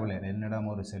 சரியா பிள்ளைகள்? என்னிடம்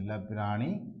ஒரு செல்லப்பிராணி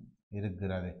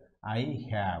இருக்கிறது. I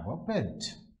have a pet.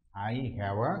 I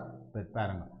have a pet.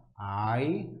 பாருங்க. I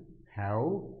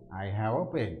have a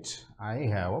pet. I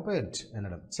have a pet.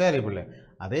 என்னிடம். சரி பிள்ளை.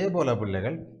 அதே போல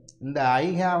பிள்ளைகள் இந்த I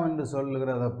have என்று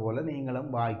சொல்லுகிறத போல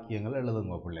நீங்களும் வாக்கியங்கள்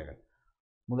எழுதுங்க பிள்ளைகள்.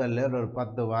 முதல்ல ஒரு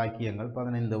 10 வாக்கியங்கள்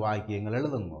 15 வாக்கியங்கள்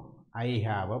எழுதுங்க. I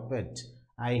have a pet.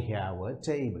 I have a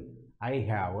table. I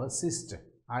have a sister.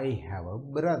 I have a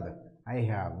brother. I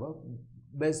have a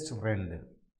best friend.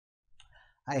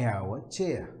 I have a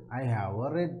chair. I have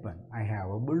a red pen. I have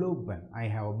a blue pen. I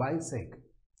have a bicycle.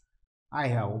 I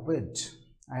have a pet.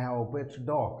 I have a pet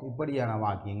dog. இப்படியான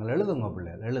வாக்கியங்கள் எழுதுங்க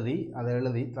பிள்ளைகள்.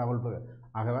 எழுதி தமிழ்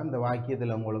ஆகவே அந்த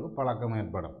வாக்கியத்தில் உங்களுக்கு பழக்கம்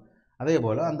ஏற்படும். அதே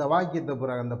போல் அந்த வாக்கியத்தை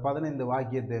பிறகு அந்த 15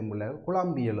 வாக்கியத்தை பிள்ளைகள்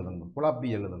குழப்பி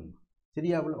எழுதுங்க.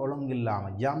 சரியா? ஒழுங்கு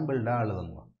இல்லாமல் ஜாம்பிள்டாக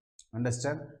எழுதுங்க.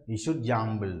 அண்டர்ஸ்டாண்ட்? You should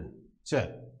ஜாம்பிள்டு.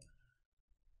 சரி,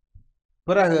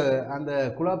 பிறகு அந்த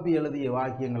குழப்பி எழுதிய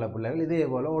வாக்கியங்களை பிள்ளைகள் இதே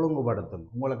போல் ஒழுங்குபடுத்தும்.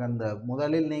 உங்களுக்கு அந்த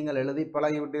முதலில் நீங்கள் எழுதி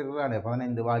பழகிவிட்டீர்களானே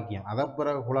 15 வாக்கியம், அதை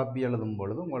பிறகு குழப்பி எழுதும்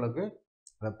பொழுது உங்களுக்கு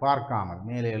அதை பார்க்காமல்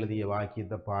மேலே எழுதிய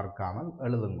வாக்கியத்தை பார்க்காமல்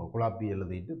எழுதுங்க. குழப்பி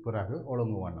எழுதிட்டு பிறகு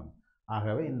ஒழுங்கு பண்ணும்.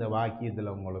 ஆகவே இந்த வாக்கியத்தில்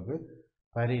உங்களுக்கு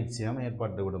பரிச்சயம்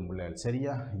ஏற்பட்டு விடும் பிள்ளைகள்.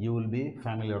 சரியா? You will be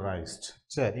ஃபேமிலியரைஸ்ட்.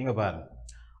 சரி, இங்கே பாருங்க.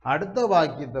 அடுத்த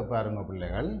வாக்கியத்தை பாருங்க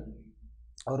பிள்ளைகள்.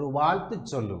 ஒரு வாழ்த்து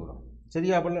சொல்லுகிறோம்.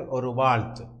 சரியா பிள்ளை? ஒரு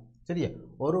வாழ்த்து. சரியா?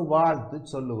 ஒரு வாழ்த்து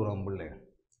சொல்லுகிறோம் பிள்ளைகள்.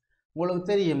 உங்களுக்கு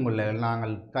தெரியும் பிள்ளைகள்,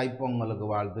 நாங்கள் தைப்பொங்கலுக்கு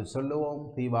வாழ்த்து சொல்லுவோம்,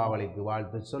 தீபாவளிக்கு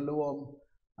வாழ்த்து சொல்லுவோம்,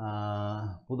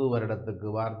 புது வருடத்துக்கு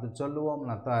வாழ்த்து சொல்லுவோம்,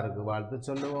 நத்தாருக்கு வாழ்த்து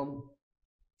சொல்லுவோம்.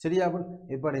 சரியா?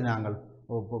 இப்படி நாங்கள்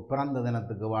பிறந்த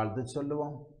தினத்துக்கு வாழ்த்து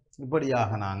சொல்லுவோம்.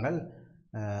 இப்படியாக நாங்கள்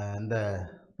இந்த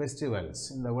ஃபெஸ்டிவல்ஸ்,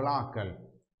 இந்த விழாக்கள்,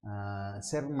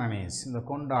 செர்மனிஸ், இந்த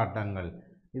கொண்டாட்டங்கள்,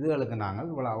 இதுகளுக்கு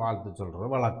நாங்கள் வாழ்த்து சொல்கிற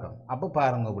வழக்கம். அப்போ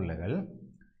பாருங்க பிள்ளைகள்,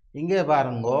 இங்கே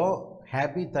பாருங்கோ,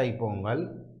 ஹாப்பி தைப்பொங்கல்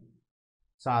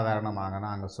சாதாரணமாக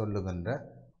நாங்கள் சொல்லுகின்ற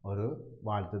ஒரு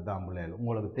வாழ்த்து தான் பிள்ளைகள்.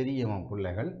 உங்களுக்கு தெரியும்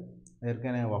பிள்ளைகள்,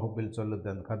 ஏற்கனவே வகுப்பில்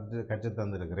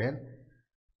கற்றுத்தந்திருக்கிறேன்.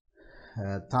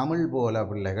 தமிழ் போல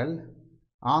பிள்ளைகள்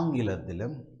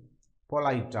ஆங்கிலத்திலும்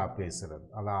பொலைட்டாக பேசுகிறது,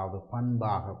 அதாவது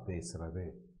பண்பாக பேசுகிறது.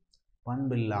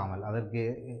 பண்பில்லாமல், அதற்கு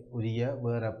உரிய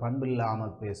வேறு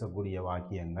பண்பில்லாமல் பேசக்கூடிய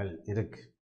வாக்கியங்கள் இருக்குது.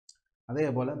 அதே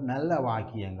போல் நல்ல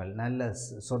வாக்கியங்கள், நல்ல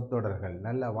சொற்றொடர்கள்,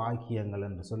 நல்ல வாக்கியங்கள்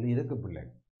என்று சொல்லி இருக்கு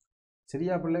பிள்ளைகள்.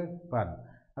 சரியா பிள்ளை? பாருங்கள்.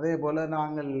 அதே போல்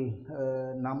நாங்கள்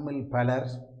நம்மில் பலர்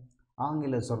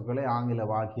ஆங்கில சொற்களை, ஆங்கில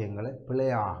வாக்கியங்களை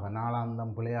பிழையாக,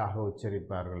 நாளாந்தம் பிழையாக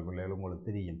உச்சரிப்பார்கள் பிள்ளைகள். உங்களுக்கு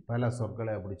தெரியும், பல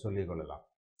சொற்களை அப்படி சொல்லிக்கொள்ளலாம்.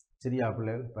 சரியா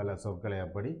பிள்ளைகள்? பல சொற்களை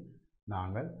அப்படி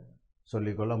நாங்கள்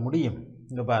சொல்லிக்கொள்ள முடியும்.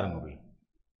 இங்கே பாருங்க பிள்ளை.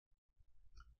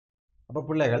 அப்போ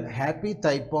பிள்ளைகள், ஹாப்பி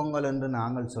தைப்பொங்கல் என்று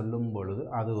நாங்கள் சொல்லும் பொழுது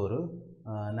அது ஒரு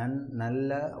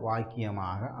நல்ல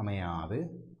வாக்கியமாக அமையாது.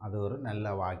 அது ஒரு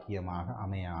நல்ல வாக்கியமாக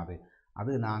அமையாது.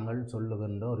 அது நாங்கள்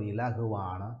சொல்லுகின்ற ஒரு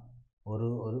இலகுவான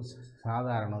ஒரு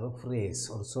சாதாரண ஒரு ஃப்ரேஸ்,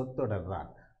 ஒரு சொற்றொடர்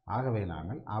தான். ஆகவே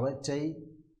நாங்கள் அவற்றை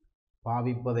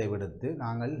பாவிப்பதை விடுத்து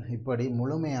நாங்கள் இப்படி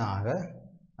முழுமையாக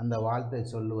அந்த வாழ்த்தை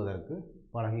சொல்லுவதற்கு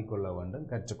பழகிக்கொள்ள வேண்டும்,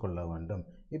 கற்றுக்கொள்ள வேண்டும்.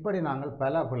 இப்படி நாங்கள்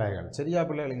பல பிள்ளைகள். சரியா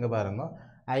பிள்ளைகள்? இங்கே பாருங்க,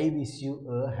 I wish you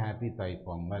a happy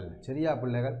Thai Pongal. சரியா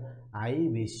பிள்ளைகள்? I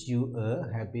wish you a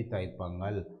happy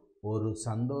Thai Pongal. ஒரு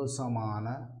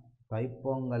சந்தோஷமான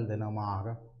தைப்பொங்கல்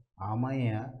தினமாக அமைய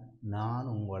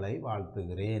நான் உங்களை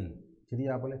வாழ்த்துகிறேன்.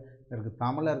 சரியா பிள்ளை? இதற்கு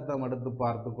தமிழ் அர்த்தம் எடுத்து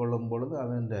பார்த்து கொள்ளும் பொழுது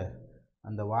அது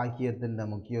அந்த வாக்கியத்தின்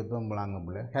முக்கியத்துவம் விளங்க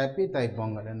பிள்ளை. ஹாப்பி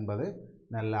தைப்பொங்கல் என்பது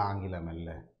நல்ல ஆங்கிலம் அல்ல.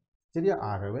 சரியா?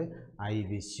 ஆகவே I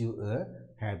wish you a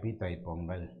happy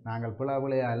Thai Pongal. நாங்கள்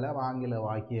பிழையால் ஆங்கில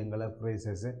வாக்கியங்களை,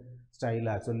 ஃப்ரேசஸை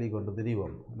ஸ்டைலாக சொல்லி கொண்டு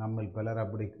திரிவோம். நம்ம பலர்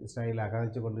அப்படி ஸ்டைலாக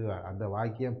கதைச்சு கொண்டு அந்த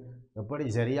வாக்கியம் எப்படி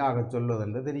சரியாக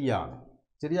சொல்வதென்று தெரியாது.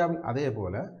 சரியா? அதே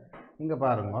போல் இங்கே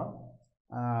பாருங்க,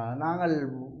 நாங்கள்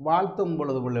வாழ்த்தும்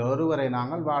பொழுது ஒருவரை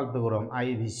நாங்கள் வாழ்த்துகிறோம். I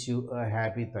wish you a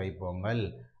happy Thai Pongal,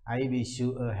 I wish you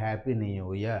a happy new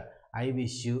year, I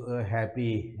wish you a happy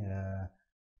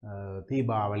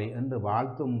Deepavali என்று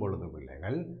வாழ்த்தும் பொழுது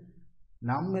பிள்ளைகள்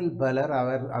நம்மில் பலர்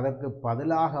அதற்கு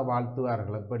பதிலாக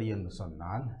வாழ்த்துவார்கள் எப்படி என்று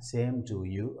சொன்னால் சேம் டு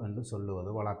யூ என்று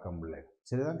சொல்லுவது வழக்கம் பிள்ளை.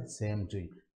 சரிதான், சேம் டு யூ.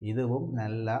 இதுவும்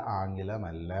நல்ல ஆங்கிலம்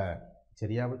அல்ல.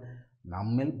 சரியா,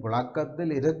 நம்மில்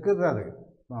புழக்கத்தில் இருக்கிறது,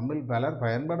 நம்மில் பலர்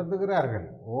பயன்படுத்துகிறார்கள்,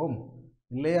 ஓம்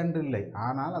இல்லை என்று இல்லை.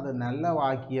 ஆனால் அது நல்ல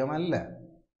வாக்கியம் அல்ல,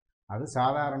 அது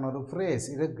சாதாரண ஒரு ஃப்ரேஸ்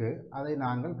இருக்கு, அதை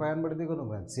நாங்கள் பயன்படுத்தி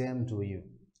கொள்ளுவோம். சேம் டு யூ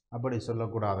அப்படி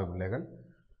சொல்லக்கூடாத பிள்ளைகள்.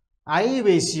 I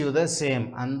wish you the same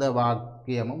அந்த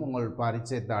வாக்கியமும் உங்கள்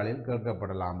பரீட்சை தாளில்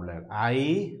கேட்கப்படலாம் பிள்ளைகள். I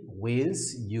wish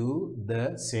you the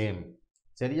same.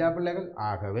 சரியா பிள்ளைகள்?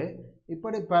 ஆகவே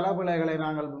இப்படி பல பிள்ளைகளை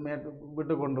நாங்கள்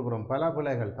விட்டு கொண்டிருக்கிறோம், பல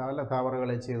பிள்ளைகள் பல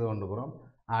தவறுகளை செய்து கொண்டிருக்கிறோம்.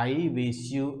 I wish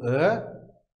you a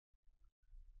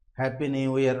happy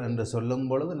new year என்று சொல்லும்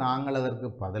பொழுது நாங்கள் அதற்கு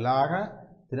பதிலாக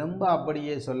திரும்ப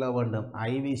அப்படியே சொல்ல வேண்டும்,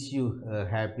 I wish you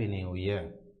happy new year.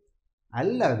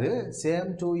 அல்லது சேம்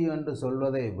டு யூ என்று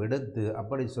சொல்வதை விடுத்து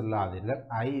அப்படி சொல்லாதீர்கள்,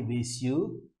 I wish you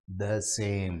the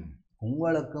same,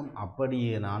 உங்களுக்கும்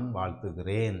அப்படியே நான்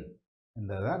வாழ்த்துகிறேன்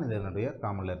என்றுதான் இதனுடைய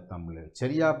தமிழர் தமிழர்.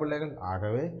 சரியா பிள்ளைகள்?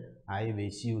 ஆகவே I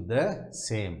wish you the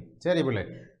same. சரி பிள்ளை,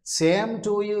 சேம்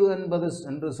டு யூ என்பது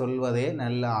என்று சொல்வதே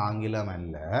நல்ல ஆங்கிலம்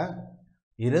அல்ல.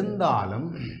 இருந்தாலும்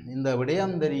இந்த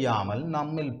விடயம் தெரியாமல்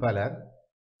நம்மில் பலர்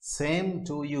சேம்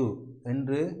டு யூ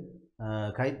என்று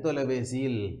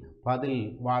கைத்தொலைபேசியில் பதில்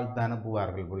வாழ்த்து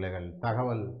அனுப்புவார்கள் பிள்ளைகள்,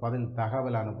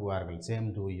 பதில் அனுப்புவார்கள் சேம்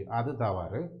டு யூ. அது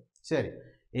தவறு. சரி,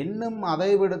 இன்னும் அதை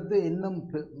விடுத்து இன்னும்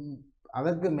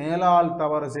அதற்கு மேலால்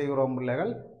தவறு செய்கிறோம்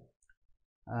பிள்ளைகள்.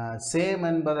 சேம்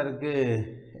என்பதற்கு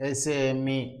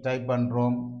எஸ்ஏஎம்இ டைப்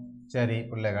பண்ணுறோம். சரி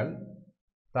பிள்ளைகள்,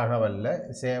 தகவலில்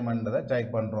சேம் என்பதை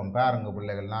டைப் பண்ணுறோம். பாருங்க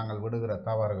பிள்ளைகள், நாங்கள் விடுகிற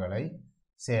தவறுகளை.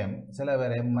 சேம் சில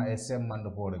பேர் எஸ்எம்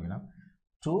என்று போடுகிறோம்.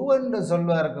 டு என்று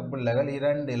சொல்வதற்கு பிள்ளைகள்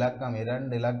இரண்டு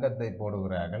இலக்கத்தை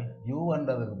போடுகிறார்கள். யூ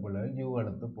என்றதுக்கு பிள்ளைகள் யூ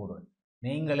எடுத்து போடுவார்கள்.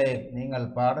 நீங்கள்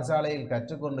பாடசாலையில்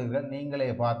கற்றுக்கொண்டீர்கள், நீங்களே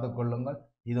பார்த்து கொள்ளுங்கள்.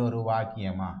 இது ஒரு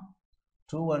வாக்கியமா?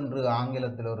 டு என்று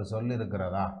ஆங்கிலத்தில் ஒரு சொல்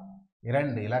இருக்கிறதா?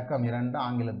 இலக்கம் 2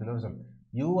 ஆங்கிலத்தில் ஒரு சொல்.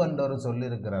 யூ என்ற ஒரு சொல்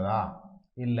இருக்கிறதா?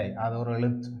 இல்லை, அது ஒரு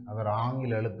எழுத்து, அது ஒரு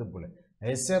ஆங்கில எழுத்து பிள்ளை.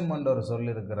 எஸ்எம் என்ற ஒரு சொல்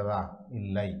இருக்கிறதா?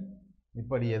 இல்லை.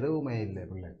 இப்படி எதுவுமே இல்லை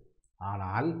பிள்ளை.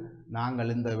 ஆனால்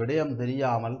நாங்கள் இந்த விடயம்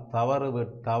தெரியாமல் தவறு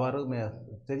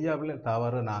தெரியாமலே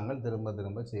தவறு நாங்கள்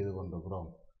திரும்ப செய்து கொண்டிருக்கிறோம்.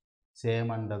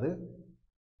 சேம் என்றது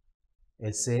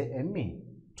எஸ்ஏஎம்இ,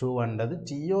 டு என்றது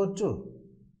TO2,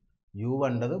 யூ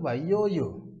என்றது YOU.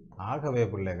 ஆகவே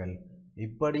பிள்ளைகள்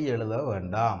இப்படி எழுத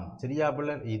வேண்டாம். சரியா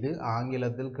பிள்ளை? இது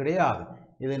ஆங்கிலத்தில் கிடையாது.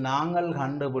 இது நாங்கள்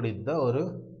கண்டுபிடித்த ஒரு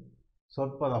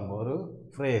சொற்பதம், ஒரு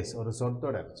ஃப்ரேஸ், ஒரு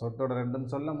சொற்றொடர் என்றும்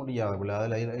சொல்ல முடியாது பிள்ளை.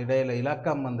 அதில் இடையில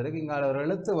இலக்கம் வந்திருக்கு, இங்கே ஒரு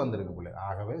எழுத்து வந்திருக்கு பிள்ளை.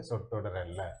 ஆகவே சொற்றொடர்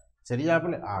அல்ல. சரியா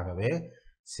பிள்ளை? ஆகவே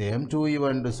சேம் டு யூ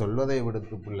என்று சொல்வதை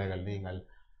விடுத்து பிள்ளைகள் நீங்கள்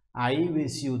I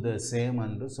wish you the same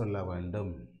என்று சொல்ல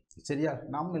வேண்டும். சரியா?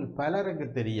 நம்மில் பலருக்கு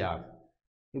தெரியாது,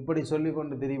 இப்படி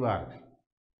சொல்லிக்கொண்டு தெரிவார்கள்.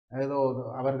 ஏதோ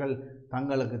அவர்கள்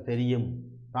தங்களுக்கு தெரியும்,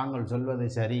 தாங்கள் சொல்வது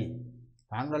சரி,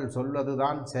 தாங்கள்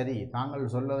சொல்வதுதான் சரி, தாங்கள்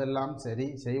சொல்வதெல்லாம் சரி,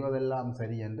 செய்வதெல்லாம்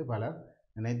சரி என்று பலர்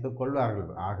நினைத்து கொள்வார்கள்.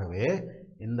 ஆகவே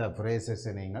இந்த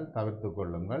ஃப்ரேசஸை நீங்கள் தவிர்த்து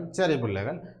கொள்ளுங்கள். சரி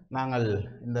பிள்ளைகள், நாங்கள்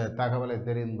இந்த தகவலை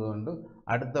தெரிந்து கொண்டு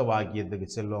அடுத்த வாக்கியத்துக்கு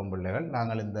செல்வோம் பிள்ளைகள்.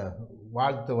 நாங்கள் இந்த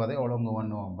வாழ்த்துவதை ஒழுங்கு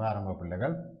பண்ணுவோம். பாருங்க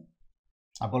பிள்ளைகள்.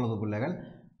 அப்பொழுது பிள்ளைகள்,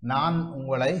 நான்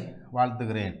உங்களை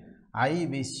வாழ்த்துகிறேன், I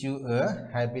wish you a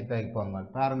happy Thai Pongal.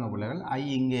 பாருங்க பிள்ளைகள், ஐ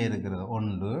இங்கே இருக்கிறது,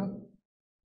 ஒன்று,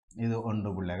 இது ஒன்று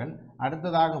பிள்ளைகள்.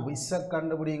 அடுத்ததாக விஷை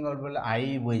கண்டுபிடிங்கள் பிள்ளை. ஐ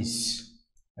விஷ்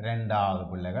ரெண்டாவது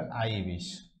பிள்ளைகள்,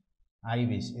 ஐ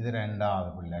விஷ் இது ரெண்டாவது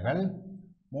பிள்ளைகள்.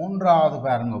 மூன்றாவது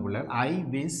பாருங்க பிள்ளைகள், ஐ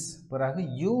விஷ் பிறகு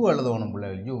யூ எழுதணும்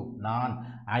பிள்ளைகள். யூ, நான்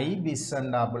ஐ விஷ்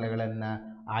அண்டா பிள்ளைகள் என்ன?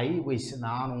 ஐ விஷ்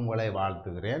நான் உங்களை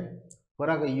வாழ்த்துகிறேன்.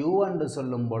 பிறகு யூ என்று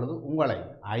சொல்லும் பொழுது உங்களை,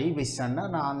 ஐ விஷ் அண்டா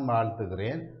நான்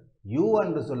வாழ்த்துகிறேன், யூ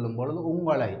என்று சொல்லும் பொழுது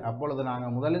உங்களை. அப்பொழுது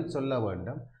நாங்கள் முதலில் சொல்ல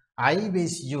வேண்டும், ஐ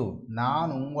விஷ் யூ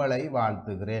நான் உங்களை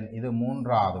வாழ்த்துகிறேன். இது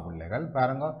மூன்றாவது பிள்ளைகள்.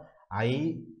 பாருங்க, ஐ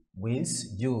விஷ்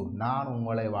யூ நான்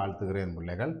உங்களை வாழ்த்துகிறேன்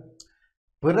பிள்ளைகள்.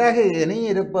 பிறகு இனி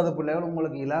இருப்பது பிள்ளைகள்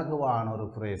உங்களுக்கு இலகுவான ஒரு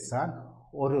ஃப்ரேஸ் தான்.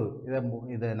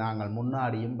 இதை நாங்கள்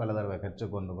முன்னாடியும் பல தடவை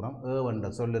கற்றுக்கொண்டுக்கிறோம்.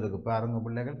 என்ற சொல் இருக்கு பாருங்க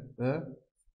பிள்ளைகள்,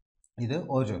 இது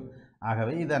ஒரு.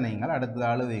 ஆகவே இதை நீங்கள் அடுத்தது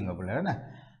அழுவீங்க பிள்ளைகள்.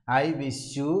 ஐ விஷ்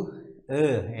யூ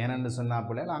ஏனென்று சொன்னால்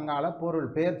பிள்ளைகள் அங்கால பொருள்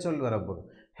பெயர் சொல் வரப்போகுது,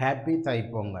 ஹாப்பி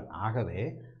தைப்பொங்கல். ஆகவே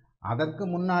அதற்கு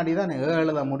முன்னாடி தான்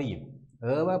எழுத முடியும்.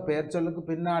 ஏவ பெயர் சொல்லுக்கு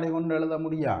பின்னாடி கொண்டு எழுத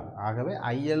முடியாது. ஆகவே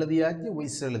ஐ எழுதியாச்சு,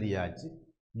 விஷ் எழுதியாச்சு,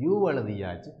 யூ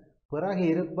எழுதியாச்சு. பிறகு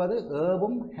இருப்பது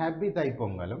ஏவும் ஹாப்பி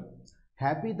தைப்பொங்கலும்.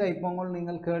 ஹாப்பி தைப்பொங்கல்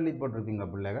நீங்கள் கேள்விப்பட்டிருப்பீங்க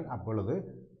பிள்ளைகள். அப்பொழுது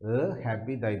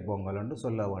ஹாப்பி தைப்பொங்கல் என்று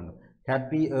சொல்ல வேண்டும்.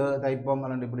 ஹாப்பி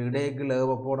தைப்பொங்கல் இப்படி இடைக்குள்ள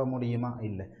ஏவ போட முடியுமா?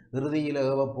 இல்லை. இறுதியில்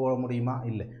ஏவ போட முடியுமா?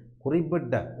 இல்லை.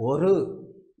 குறிப்பிட்ட ஒரு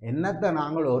என்னத்தை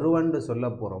நாங்கள் ஒருவண்டு சொல்ல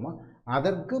போகிறோமோ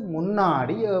அதற்கு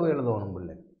முன்னாடி ஏவ எழுதணும்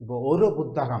பிள்ளை. இப்போ ஒரு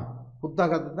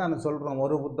புத்தகத்தை தான் சொல்கிறோம்.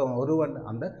 ஒரு புத்தகம் ஒருவன்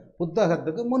அந்த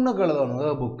புத்தகத்துக்கு முன்னுக்கு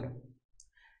எழுதணும் புக்கு.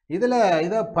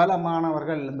 இதை பல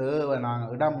மாணவர்கள் இந்த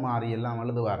நாங்கள் இடம் மாறி எல்லாம்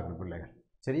எழுதுவார்கள் பிள்ளைகள்.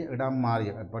 சரி, இடம் மாறி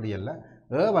அப்படியல்ல.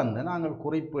 நாங்கள்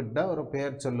குறிப்பிட்ட ஒரு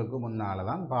பெயர் சொல்லுக்கு முன்னால்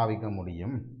தான் பாவிக்க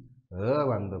முடியும்.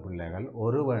 பிள்ளைகள்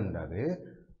ஒருவண்டது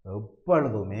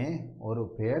எப்பொழுதுமே ஒரு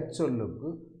பெயர்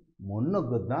சொல்லுக்கு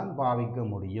முன்னுக்கு தான் பாவிக்க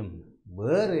முடியும்.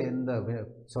 வேறு எந்த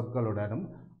சொற்களுடனும்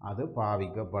அது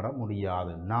பாவிக்கப்பட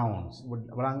முடியாது. Nouns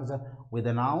with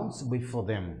the nouns before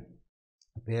them.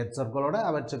 பெயர் சொற்களோட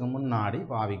அவற்றுக்கு முன்னாடி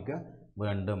பாவிக்க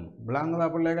வேண்டும். விளங்குதா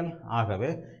பிள்ளைகள்? ஆகவே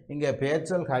இங்கே பெயர்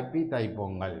சொல் ஹாப்பி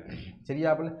தைப்பொங்கல்.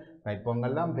 சரியா பிள்ளை?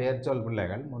 தைப்பொங்கல்லாம் பெயர் சொல்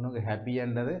பிள்ளைகள். முன்னுக்கு ஹாப்பி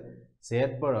என்றது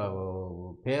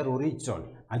பேர் உரிச்சொல்,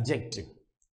 அட்ஜெக்டிவ்.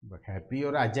 இப்போ ஹாப்பி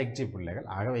ஒரு அட்ஜெக்டிவ் பிள்ளைகள்.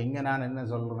 ஆகவே இங்கே நான் என்ன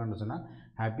சொல்கிறேன்னு சொன்னால்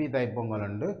ஹாப்பி தைப்பொங்கல்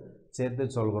என்று சேர்த்து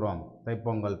சொல்கிறோம்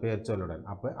தைப்பொங்கல் பெயர் சொல்லுடன்.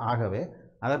 ஆகவே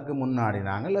அதற்கு முன்னாடி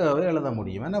நாங்கள் எழுத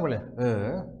முடியும். என்ன பிள்ளை?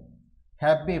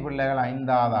 ஹாப்பி பிள்ளைகள்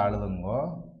 5வது எழுதுங்கோ.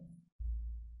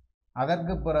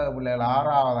 அதற்கு பிறகு பிள்ளைகள்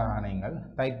 6வது நீங்கள்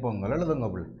தைப்பொங்கல் எழுதுங்க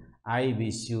பிள்ளை. I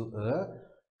wish you A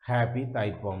happy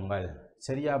Thai Pongal.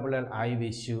 சரியா பிள்ளைகள்? I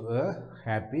wish you A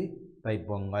happy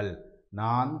Thai Pongal.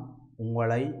 நான்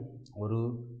உங்களை ஒரு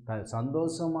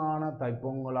சந்தோஷமான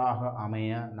தைப்பொங்கலாக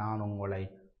அமைய நான் உங்களை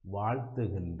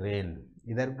வாழ்த்துகின்றேன்.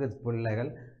 இதற்கு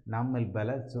பிள்ளைகள் நம்மில் பல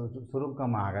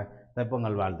சுருக்கமாக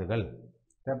தைப்பொங்கல்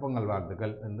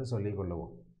வாழ்த்துக்கள் என்று சொல்லிக்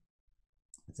கொள்ளுவோம்.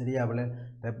 சரியா பிள்ளை?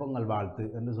 தைப்பொங்கல் வாழ்த்து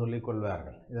என்று சொல்லிக்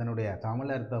கொள்வார்கள். இதனுடைய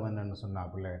தமிழ் அர்த்தம் என்னன்னு சொன்னா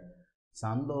பிள்ளை,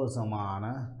 சந்தோஷமான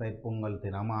தைப்பொங்கல்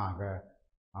தினமாக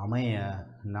அமைய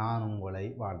நான் உங்களை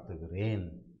வாழ்த்துகிறேன்.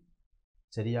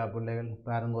 சரியா பிள்ளைகள்?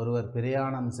 பாருங்க, ஒருவர்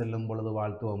பிரயாணம் செல்லும் பொழுது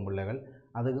வாழ்த்துவோம் பிள்ளைகள்.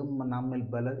 அதுக்கும்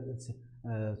நம்மில் பல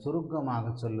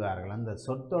சுருக்கமாக சொல்வார்கள். அந்த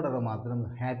சொற்றொடரை மாத்திரம்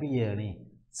happy journey,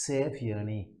 safe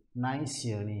journey, nice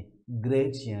journey,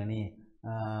 great journey,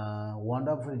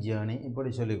 wonderful journey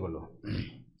இப்படி சொல்லிக்கொள்ளும்.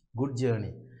 Good journey.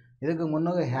 இதுக்கு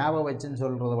முன்னே ஹேவை வச்சுன்னு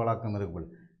சொல்கிறது வழக்கம் இருக்குது.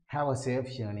 Have a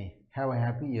safe journey, have a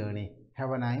happy journey,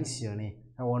 have a nice journey,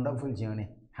 have wonderful journey,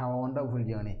 have wonderful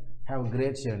journey, have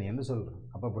great journey என்று சொல்கிறோம்.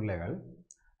 அப்போ பிள்ளைகள்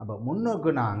முன்னுக்கு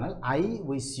நாங்கள் ஐ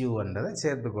விஷ் யூ என்றதை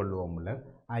சேர்த்து கொள்வோம்.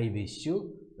 I wish you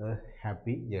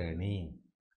happy journey,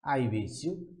 I wish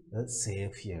you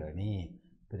safe journey.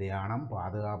 பிரயாணம்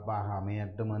பாதுகாப்பாக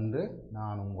அமையட்டும் என்று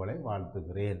நான் உங்களை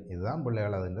வாழ்த்துகிறேன். இதுதான்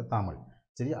பிள்ளைகள் அதுங்க தமிழ்.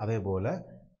 சரி, அதே போல்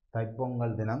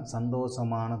தைப்பொங்கல் தினம்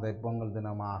சந்தோஷமான தைப்பொங்கல்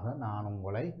தினமாக நான்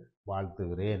உங்களை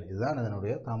வாழ்த்துகிறேன். இதுதான்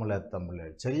இதனுடைய தமிழ் அர்த்தம்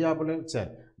பிள்ளைகள். சரியா பிள்ளைகள்?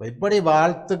 சரி, இப்படி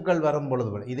வாழ்த்துக்கள் வரும்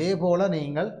பொழுது இதே போல்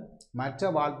நீங்கள் மற்ற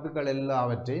வாழ்த்துக்கள்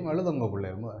எல்லாவற்றையும் எழுதுங்க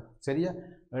பிள்ளைகள். சரியா?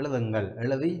 எழுதுங்கள்.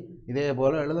 எழுதி இதே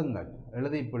போல் எழுதுங்கள்.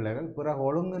 எழுதி பிள்ளைகள் பிறகு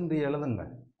ஒழுங்கின்றி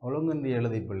எழுதுங்கள். ஒழுங்கின்றி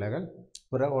எழுதி பிள்ளைகள்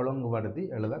பிறகு ஒழுங்குபடுத்தி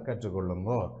எழுத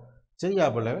கற்றுக்கொள்ளுங்கோ. சரியா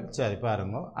பிள்ளைகள்? சரி,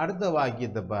 பாருங்க அடுத்த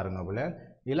வாக்கியத்தை பாருங்க பிள்ளைகள்.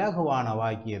 இலகுவான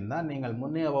வாக்கியம்தான். நீங்கள்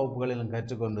முன்னைய வகுப்புகளிலும்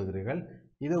கற்றுக்கொண்டுகிறீர்கள்.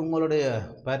 இது உங்களுடைய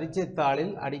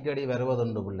பரீட்சைத்தாளில் அடிக்கடி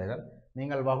வருவதுண்டு பிள்ளைகள்.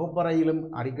 நீங்கள் வகுப்பறையிலும்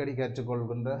அடிக்கடி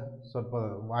கற்றுக்கொள்கின்ற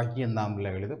வாக்கியம்தான்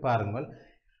பிள்ளைகள். இது பாருங்கள்.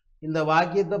 இந்த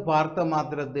வாக்கியத்தை பார்த்த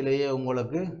மாத்திரத்திலேயே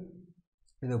உங்களுக்கு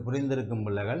இது புரிந்திருக்கும்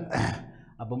பிள்ளைகள்.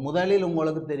 அப்போ முதலில்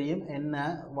உங்களுக்கு தெரியும் என்ன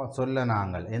சொல்ல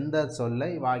நாங்கள் எந்த சொல்லை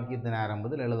வாக்கியத்தின்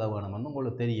ஆரம்பத்தில் எழுத வேணும்னு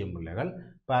உங்களுக்கு தெரியும் பிள்ளைகள்.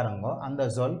 பாருங்க, அந்த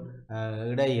சொல்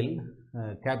இடையில்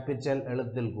கேபிட்டல்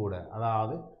எழுத்தில் கூட,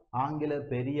 அதாவது ஆங்கில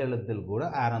பெரிய எழுத்தில் கூட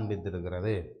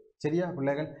ஆரம்பித்திருக்கிறது. சரியா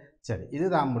பிள்ளைகள்? சரி,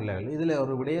 இதுதான் பிள்ளைகள். இதில்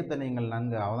ஒரு விடயத்தை நீங்கள்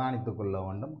நன்கு அவதானித்து கொள்ள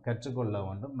வேண்டும், கற்றுக்கொள்ள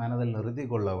வேண்டும், மனதில் நிறுத்தி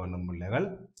கொள்ள வேண்டும் பிள்ளைகள்.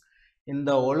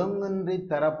 இந்த ஒழுங்கின்றி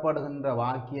தரப்படுகின்ற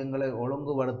வாக்கியங்களை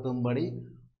ஒழுங்குபடுத்தும்படி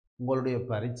உங்களுடைய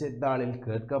பரீட்சைத்தாளில்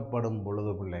கேட்கப்படும்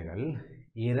பொழுது பிள்ளைகள்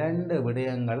 2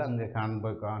 விடயங்கள் அங்கே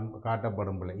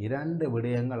காட்டப்படும் பிள்ளை. 2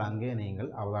 விடயங்கள் அங்கே நீங்கள்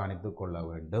அவதானித்து கொள்ள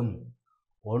வேண்டும்.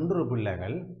 ஒன்று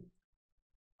பிள்ளைகள்,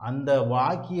 அந்த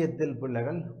வாக்கியத்தில்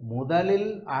பிள்ளைகள் முதலில்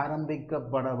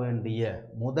ஆரம்பிக்கப்பட வேண்டிய,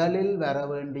 முதலில் வர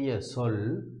வேண்டிய சொல்,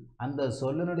 அந்த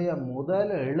சொல்லினுடைய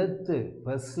முதல் எழுத்து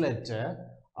ஃபர்ஸ்ட் லெட்டர்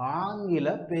ஆங்கில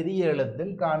பெரிய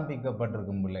எழுத்தில்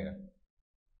காண்பிக்கப்பட்டிருக்கும் பிள்ளைகள்.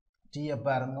 டீயை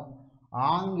பாருங்க,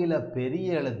 ஆங்கில பெரிய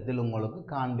எழுத்தில் உங்களுக்கு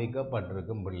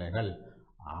காண்பிக்கப்பட்டிருக்கும் பிள்ளைகள்.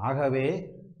 ஆகவே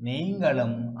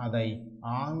நீங்களும் அதை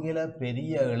ஆங்கில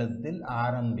பெரிய எழுத்தில்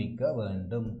ஆரம்பிக்க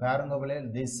வேண்டும். பாருங்க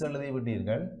பிள்ளைகள், திஸ் எழுதி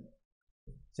விட்டீர்கள்.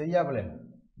 சரியா பிள்ளைகள்?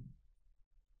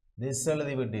 திஸ்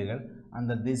எழுதி விட்டீர்கள்.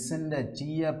 அந்த திஸ்ன்ற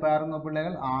டீயை பாருங்க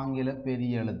பிள்ளைகள், ஆங்கில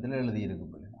பெரிய எழுத்தில் எழுதியிருக்கு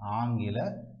பிள்ளைகள். ஆங்கில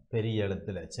பெரிய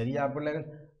எழுத்தில். சரியா பிள்ளைகள்?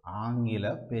 ஆங்கில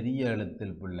பெரிய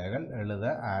எழுத்தில் பிள்ளைகள் எழுத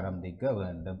ஆரம்பிக்க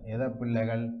வேண்டும். எதை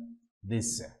பிள்ளைகள்?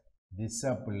 திஸ்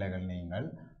பிள்ளைகள் நீங்கள்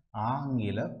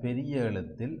ஆங்கில பெரிய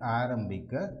எழுத்தில்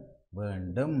ஆரம்பிக்க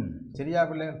வேண்டும். சரியா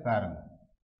பிள்ளைகள்? பாருங்க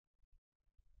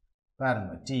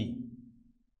பாருங்க டி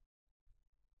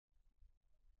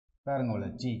பாருங்க உள்ள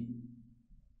டி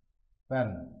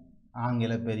பாருங்க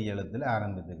ஆங்கில பெரிய எழுத்தில்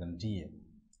ஆரம்பித்துக்கணும் டீயை.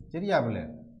 சரியா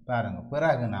பிள்ளைகள்? பாருங்க.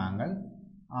 பிறகு நாங்கள்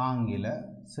ஆங்கில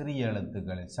சிறிய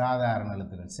எழுத்துக்களை சாதாரண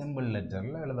எழுத்துக்கள் சிம்பிள்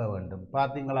லெட்டரில் எழுத வேண்டும்.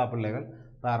 பார்த்தீங்களா பிள்ளைகள்?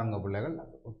 பாருங்க பிள்ளைகள்,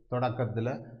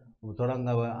 தொடக்கத்தில்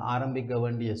ஆரம்பிக்க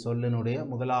வேண்டிய சொல்லினுடைய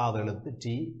முதலாவது எழுத்து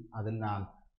டி. அதில் நான்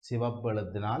சிவப்பு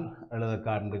எழுத்தினால் எழுத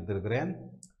காண்பித்திருக்கிறேன்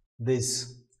திஸ்.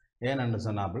 ஏனென்று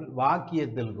சொன்னார்கள்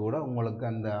வாக்கியத்தில் கூட உங்களுக்கு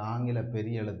அந்த ஆங்கில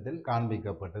பெரிய எழுத்தில்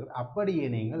காண்பிக்கப்பட்டது, அப்படியே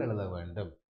நீங்கள் எழுத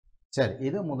வேண்டும். சரி,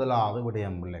 இது முதலாவது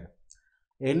விடயம் பிள்ளைகள்.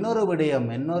 இன்னொரு விடயம்,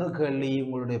 இன்னொரு கேள்வி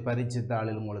உங்களுடைய பரீட்சை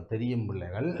தாளில் உங்களுக்கு தெரியும்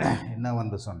பிள்ளைகள்.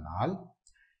 என்னவென்று சொன்னால்,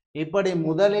 இப்படி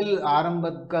முதலில்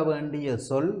ஆரம்பிக்க வேண்டிய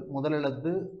சொல் முதல்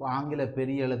எழுத்து ஆங்கில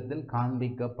பெரிய எழுத்தில்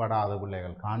காண்பிக்கப்படாத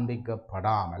பிள்ளைகள்,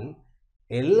 காண்பிக்கப்படாமல்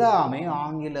எல்லாமே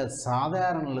ஆங்கில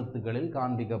சாதாரண எழுத்துக்களில்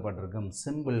காண்பிக்கப்பட்டிருக்கும்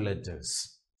சிம்பிள் லெட்டர்ஸ்.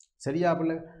 சரியா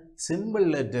பிள்ளை? சிம்பிள்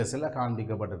லெட்டர்ஸில்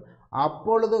காண்பிக்கப்பட்டது.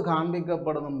 அப்பொழுது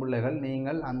காண்பிக்கப்படும் பிள்ளைகள்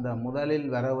நீங்கள் அந்த முதலில்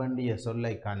வர வேண்டிய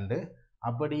சொல்லை கண்டு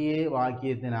அப்படியே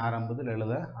வாக்கியத்தின் ஆரம்பத்தில்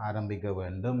எழுத ஆரம்பிக்க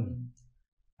வேண்டும்.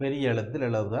 பெரிய எழுத்தில்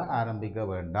எழுத ஆரம்பிக்க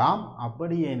வேண்டாம்,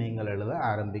 அப்படியே நீங்கள் எழுத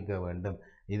ஆரம்பிக்க வேண்டும்.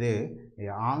 இது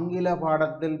ஆங்கில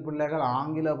பாடத்தில் பிள்ளைகள்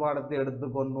ஆங்கில பாடத்தை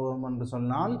எடுத்துக்கொண்டோம் என்று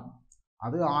சொன்னால்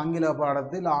அது ஆங்கில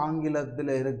பாடத்தில்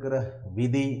ஆங்கிலத்தில் இருக்கிற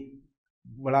விதி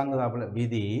விளங்குதா?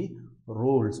 விதி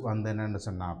ரூல்ஸ் வந்து என்னென்னு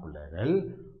சொன்னால் பிள்ளைகள்,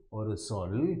 ஒரு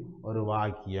சொல் ஒரு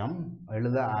வாக்கியம்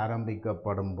எழுத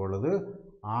ஆரம்பிக்கப்படும் பொழுது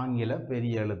ஆங்கில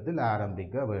பெரிய எழுத்தில்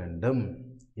ஆரம்பிக்க வேண்டும்.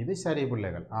 இது சரி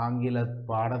பிள்ளைகள். ஆங்கில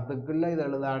பாடத்துக்குள்ள இது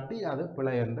எழுதாட்டி அது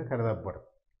பிழை என்று கருதப்படும்.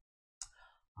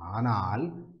 ஆனால்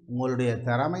உங்களுடைய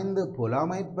திறமைந்து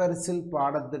புலமை பரிசில்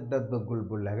பாடத்திட்டத்துக்குள்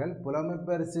பிள்ளைகள், புலமை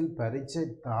பரிசில் பரீட்சை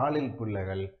தாளில்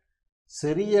பிள்ளைகள்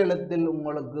சிறிய எழுத்தில்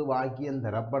உங்களுக்கு வாக்கியம்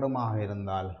தரப்படுமாக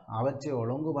இருந்தால் அவற்றை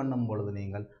ஒழுங்கு பண்ணும் பொழுது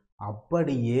நீங்கள்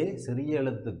அப்படியே சிறிய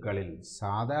எழுத்துக்களில்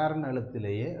சாதாரண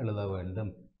எழுத்திலேயே எழுத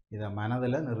வேண்டும். இதை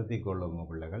மனதில் நிறுத்தி கொள்ளுங்க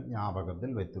பிள்ளைகள்,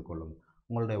 ஞாபகத்தில் வைத்துக்கொள்ளுங்க.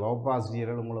 உங்களுடைய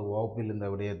வகுப்பாசிரியர்கள் உங்களுக்கு வகுப்பில் இந்த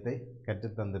விடயத்தை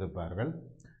கற்றுத்தந்திருப்பார்கள்.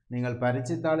 நீங்கள்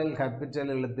பரீட்சைத்தாளில்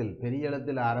கற்பித்தல் எழுத்தில் பெரிய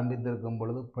எழுத்தில் ஆரம்பித்திருக்கும்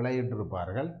பொழுது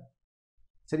பிழையிட்டிருப்பார்கள்.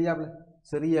 சரியா?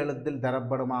 சிறிய எழுத்தில்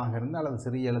தரப்படுமாக இருந்தால் அது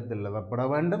சிறிய எழுத்தில் எழுதப்பட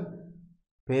வேண்டும்.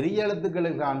 பெரிய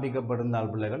எழுத்துக்களில்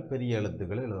காண்பிக்கப்பட்டிருந்தால் பிள்ளைகள் பெரிய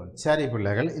எழுத்துக்கள் எழுதுவோம். சரி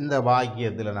பிள்ளைகள், இந்த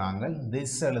வாக்கியத்தில் நாங்கள்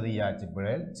திஸ் எழுதியாச்சு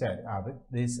பிள்ளைகள். சரி, அது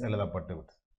திஸ் எழுதப்பட்டு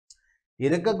விட்டு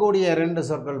இருக்கக்கூடிய இரண்டு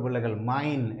சொற்கள் பிள்ளைகள்,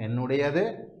 மைன் என்னுடையது,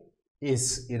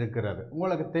 இஸ் இருக்கிறது.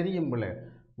 உங்களுக்கு தெரியும் பிள்ளைகள்,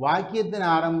 வாக்கியத்தின்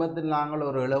ஆரம்பத்தில் நாங்கள்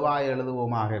ஒரு எழுவாய்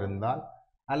எழுதுவோமாக இருந்தால்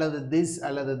அல்லது திஸ்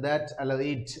அல்லது தட் அல்லது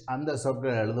இட் அந்த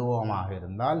சொற்கள் எழுதுவோமாக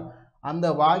இருந்தால் அந்த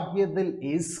வாக்கியத்தில்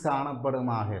இஸ்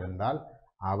காணப்படுமாக இருந்தால்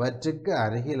அவற்றுக்கு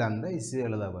அருகில் அந்த இஸ்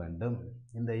எழுத வேண்டும்.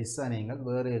 இந்த இஸ்ஸை நீங்கள்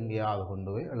வேறு எங்கேயாவது கொண்டு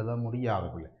போய் எழுத முடியாது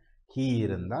பிள்ளை. ஹீ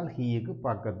இருந்தால் ஹீக்கு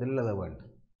பக்கத்தில் எழுத வேண்டும்.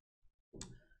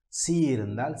 சி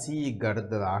இருந்தால் சிக்கு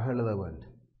அடுத்ததாக எழுத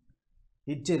வேண்டும்.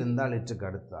 இட் இருந்தால் இட்டுக்கு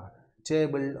அடுத்ததாக.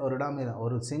 டேபிள் ஒரு இடம்,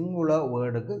 ஒரு சிங்குலர்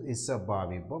வேர்டுக்கு இஸ்ஸை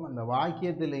பாவிப்போம். அந்த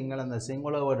வாக்கியத்தில் நீங்கள் அந்த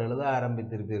சிங்குலர் வேர்டு எழுத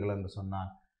ஆரம்பித்திருப்பீர்கள் என்று சொன்னால்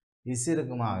இஸ்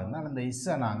இருக்குமாக இருந்தால் அந்த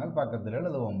இஸ்ஸை நாங்கள் பக்கத்தில்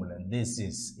எழுதுவோம் பிள்ளை. திஸ்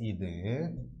இஸ் இது.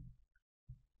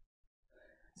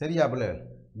 சரியா பிள்ளைகள்?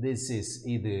 திஸ் இஸ்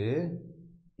இது,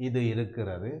 இது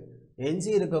இருக்கிறது. எஞ்சி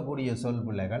இருக்கக்கூடிய சொல்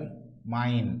பிள்ளைகள்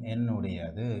மைன்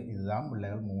என்னுடையது. இதுதான்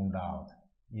பிள்ளைகள் மூன்றாவது,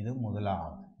 இது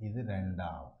முதலாவது, இது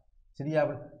ரெண்டாவது. சரியா?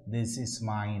 திஸ் இஸ்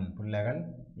மைன் பிள்ளைகள்,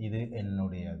 இது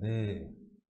என்னுடையது.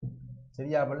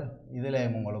 சரியா பிள்ளை? இதில்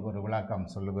உங்களுக்கு ஒரு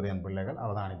விளக்கம் சொல்லுகிறேன் பிள்ளைகள்,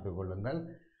 அவதானித்துக் கொள்ளுங்கள்.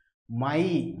 மை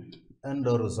என்ற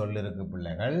ஒரு சொல் இருக்கு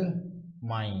பிள்ளைகள்,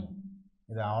 மை.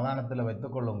 இதை அவதானத்தில்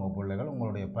வைத்துக்கொள்ளுங்க பிள்ளைகள்,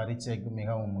 உங்களுடைய பரீட்சைக்கு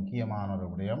மிகவும் முக்கியமான ஒரு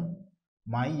விடயம்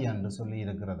மை என்று சொல்லி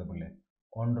இருக்கிறது பிள்ளை.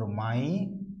 ஒன்று மை,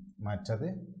 மற்றது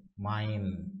மைன்.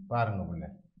 பாருங்க பிள்ளை,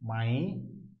 மை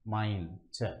மைன்.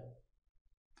 சரி,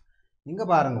 இங்கே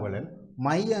பாருங்க பிள்ளை,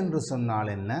 மை என்று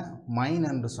சொன்னால் என்ன, மைன்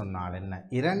என்று சொன்னால் என்ன?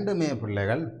 இரண்டுமே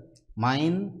பிள்ளைகள்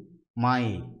மைன் மை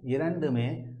இரண்டுமே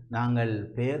நாங்கள்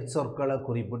பெயர் சொற்களை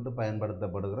குறிப்பிட்டு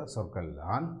பயன்படுத்தப்படுகிற சொற்கள்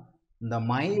தான். இந்த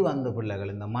மை வந்து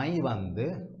பிள்ளைகள், இந்த மை வந்து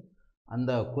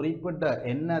அந்த குறிப்பிட்ட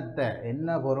எண்ணத்தை, என்ன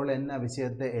பொருள் என்ன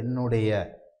விஷயத்தை என்னுடைய,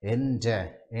 என்ற,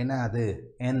 எனது,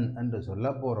 என் என்று சொல்ல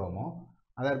போகிறோமோ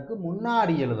அதற்கு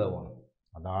முன்னாடி எழுதணும்.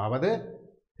 அதாவது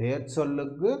பெயர்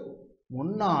சொல்லுக்கு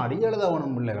முன்னாடி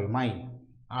எழுதணும் பிள்ளைகள் மை.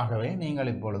 ஆகவே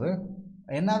நீங்கள் இப்பொழுது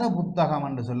என்னது புத்தகம்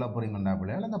என்று சொல்ல போறீங்கண்டா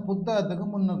பிள்ளைகள், அந்த புத்தகத்துக்கு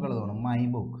முன்னுக்கு எழுதணும் மை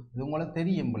புக். இது உங்களுக்கு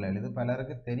தெரியும் பிள்ளைகள், இது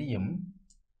பலருக்கு தெரியும்.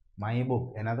 மை புக்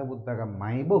எனது புத்தகம்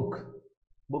மை புக்,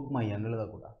 புக் மை என்று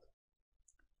எழுதக்கூடாது.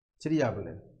 சரியா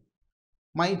பிள்ளை?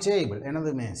 மை டேபிள்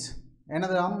எனது மேஸ்,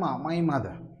 எனது அம்மா மை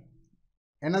மதர்,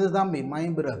 எனது தம்பி மை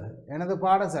பிரதர், எனது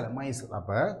பாடசாலை மை ஸ்கூல்.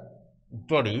 அப்போ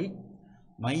இப்படி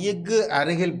மையுக்கு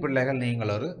அருகில் பிள்ளைகள்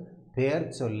நீங்கள் ஒரு பெயர்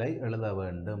சொல்லை எழுத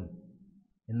வேண்டும்.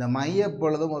 இந்த மை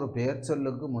எப்பொழுதும் ஒரு பெயர்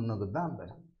சொல்லுக்கு முன்னுக்கு தான்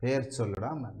வரும். பெயர்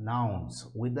சொல்லிடாம nouns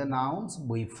with the nouns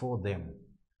before them.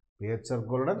 பெயர்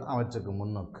சொற்களுடன் அவற்றுக்கு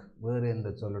முன்னுக்கு, வேறு எந்த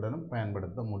சொல்லுடனும்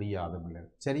பயன்படுத்த முடியாத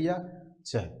பிள்ளைகள். சரியா?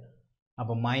 சரி.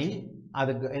 அப்போ மை,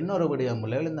 அதுக்கு இன்னொரு விடயம்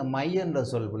பிள்ளைகள், இந்த மை என்ற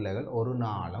சொல் பிள்ளைகள் ஒரு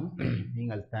நாளும்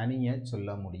நீங்கள் தனியே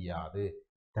சொல்ல முடியாது,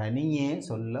 தனியே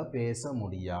சொல்ல பேச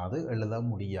முடியாது, எழுத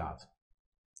முடியாது.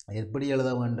 எப்படி எழுத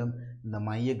வேண்டும்? இந்த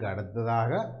மையுக்கு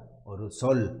அடுத்ததாக ஒரு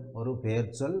சொல், ஒரு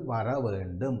பெயர் சொல் வர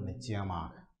வேண்டும். நிச்சயமாக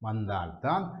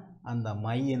வந்தால்தான் அந்த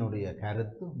மையினுடைய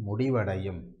கருத்து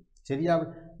முடிவடையும். சரியா?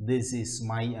 திஸ் இஸ்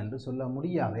மை என்று சொல்ல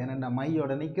முடியாது. ஏன்னா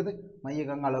மையோட நிற்குது,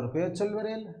 மையுக்கு அங்கால ஒரு பெயர் சொல்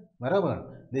வரையில் வர வேணும்.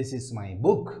 This is my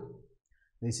book,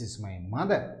 this is my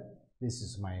mother, this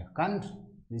is my country,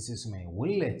 this is my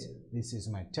village, this is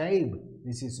my child,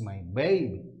 this is my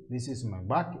baby, this is my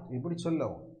பாக்கி, இப்படி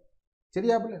சொல்லவும்.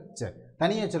 சரியா பிள்ளை? சரி.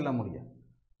 தனியாக சொல்ல முடியும்.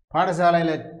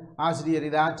 பாடசாலையில் ஆசிரியர்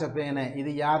இது ஆச்ச பேனை,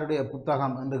 இது யாருடைய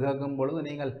புத்தகம் என்று கேட்கும் பொழுது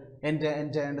நீங்கள் என்ற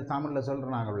என்று தமிழில்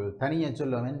சொல்கிறாங்க. தனியாக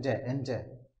சொல்லுவோம் என்ற.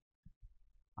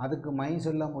 அதுக்கு மை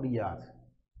சொல்ல முடியாது,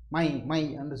 மை மை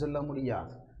என்று சொல்ல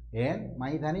முடியாது. ஏன்?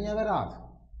 மை தனியாக வராது.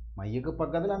 மையுக்கு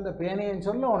பக்கத்தில் அந்த பேனையும்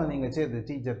சொல்லணும். நீங்கள் சேர்த்து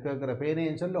டீச்சர் கேட்குற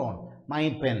பேனையும் சொல்லணும். My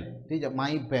pen, teacher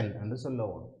my pen என்று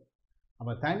சொல்லணும்.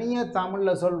 அப்போ தனியாக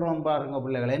தமிழில் சொல்கிறோம் பாருங்க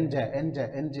பிள்ளைகள், என்ற,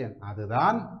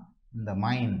 அதுதான் இந்த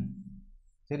மைன்.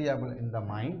 சரியா பிள்ளை? இந்த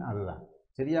மைன் அதுதான்.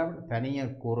 சரியா?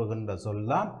 தனியாக கூறுகின்ற சொல்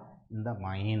தான் இந்த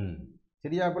மைன்.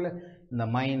 சரியா பிள்ளை? இந்த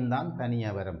மைன் தான்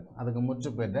தனியாக வரும். அதுக்கு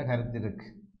முற்று பெற்ற கருத்து இருக்கு.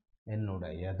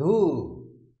 என்னுடையது,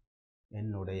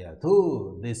 என்னுடையது,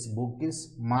 திஸ் புக் இஸ்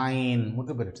மைன்,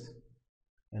 முற்று பெற்றது,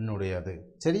 என்னுடையது.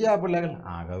 சரியா பிள்ளைகள்?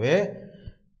 ஆகவே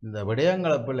இந்த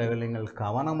விடயங்களை பிள்ளைகள் நீங்கள்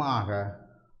கவனமாக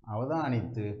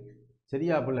அவதானித்து,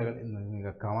 சரியா பிள்ளைகள்?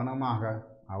 நீங்கள் கவனமாக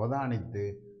அவதானித்து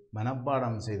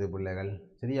மனப்பாடம் செய்து பிள்ளைகள்,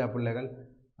 சரியா பிள்ளைகள்?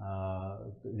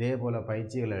 இதே போல்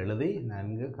பயிற்சிகளை எழுதி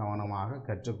நன்கு கவனமாக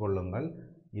கற்றுக்கொள்ளுங்கள்.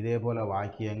 இதே போல்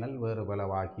வாக்கியங்கள், வேறு பல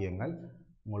வாக்கியங்கள்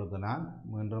உங்களுக்கு நான்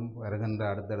மீண்டும் வருகின்ற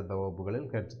அடுத்தடுத்த வகுப்புகளில்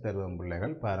கற்றுத்தருவேன்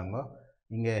பிள்ளைகள். பாருங்க,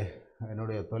 இங்கே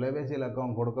என்னுடைய தொலைபேசி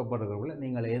இலக்கம் கொடுக்கப்படுகிற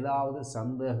நீங்கள் ஏதாவது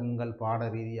சந்தேகங்கள் பாட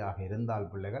ரீதியாக இருந்தால்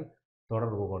பிள்ளைகள்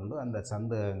தொடர்பு கொண்டு அந்த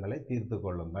சந்தேகங்களை தீர்த்து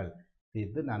கொள்ளுங்கள்.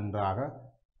 தீர்த்து நன்றாக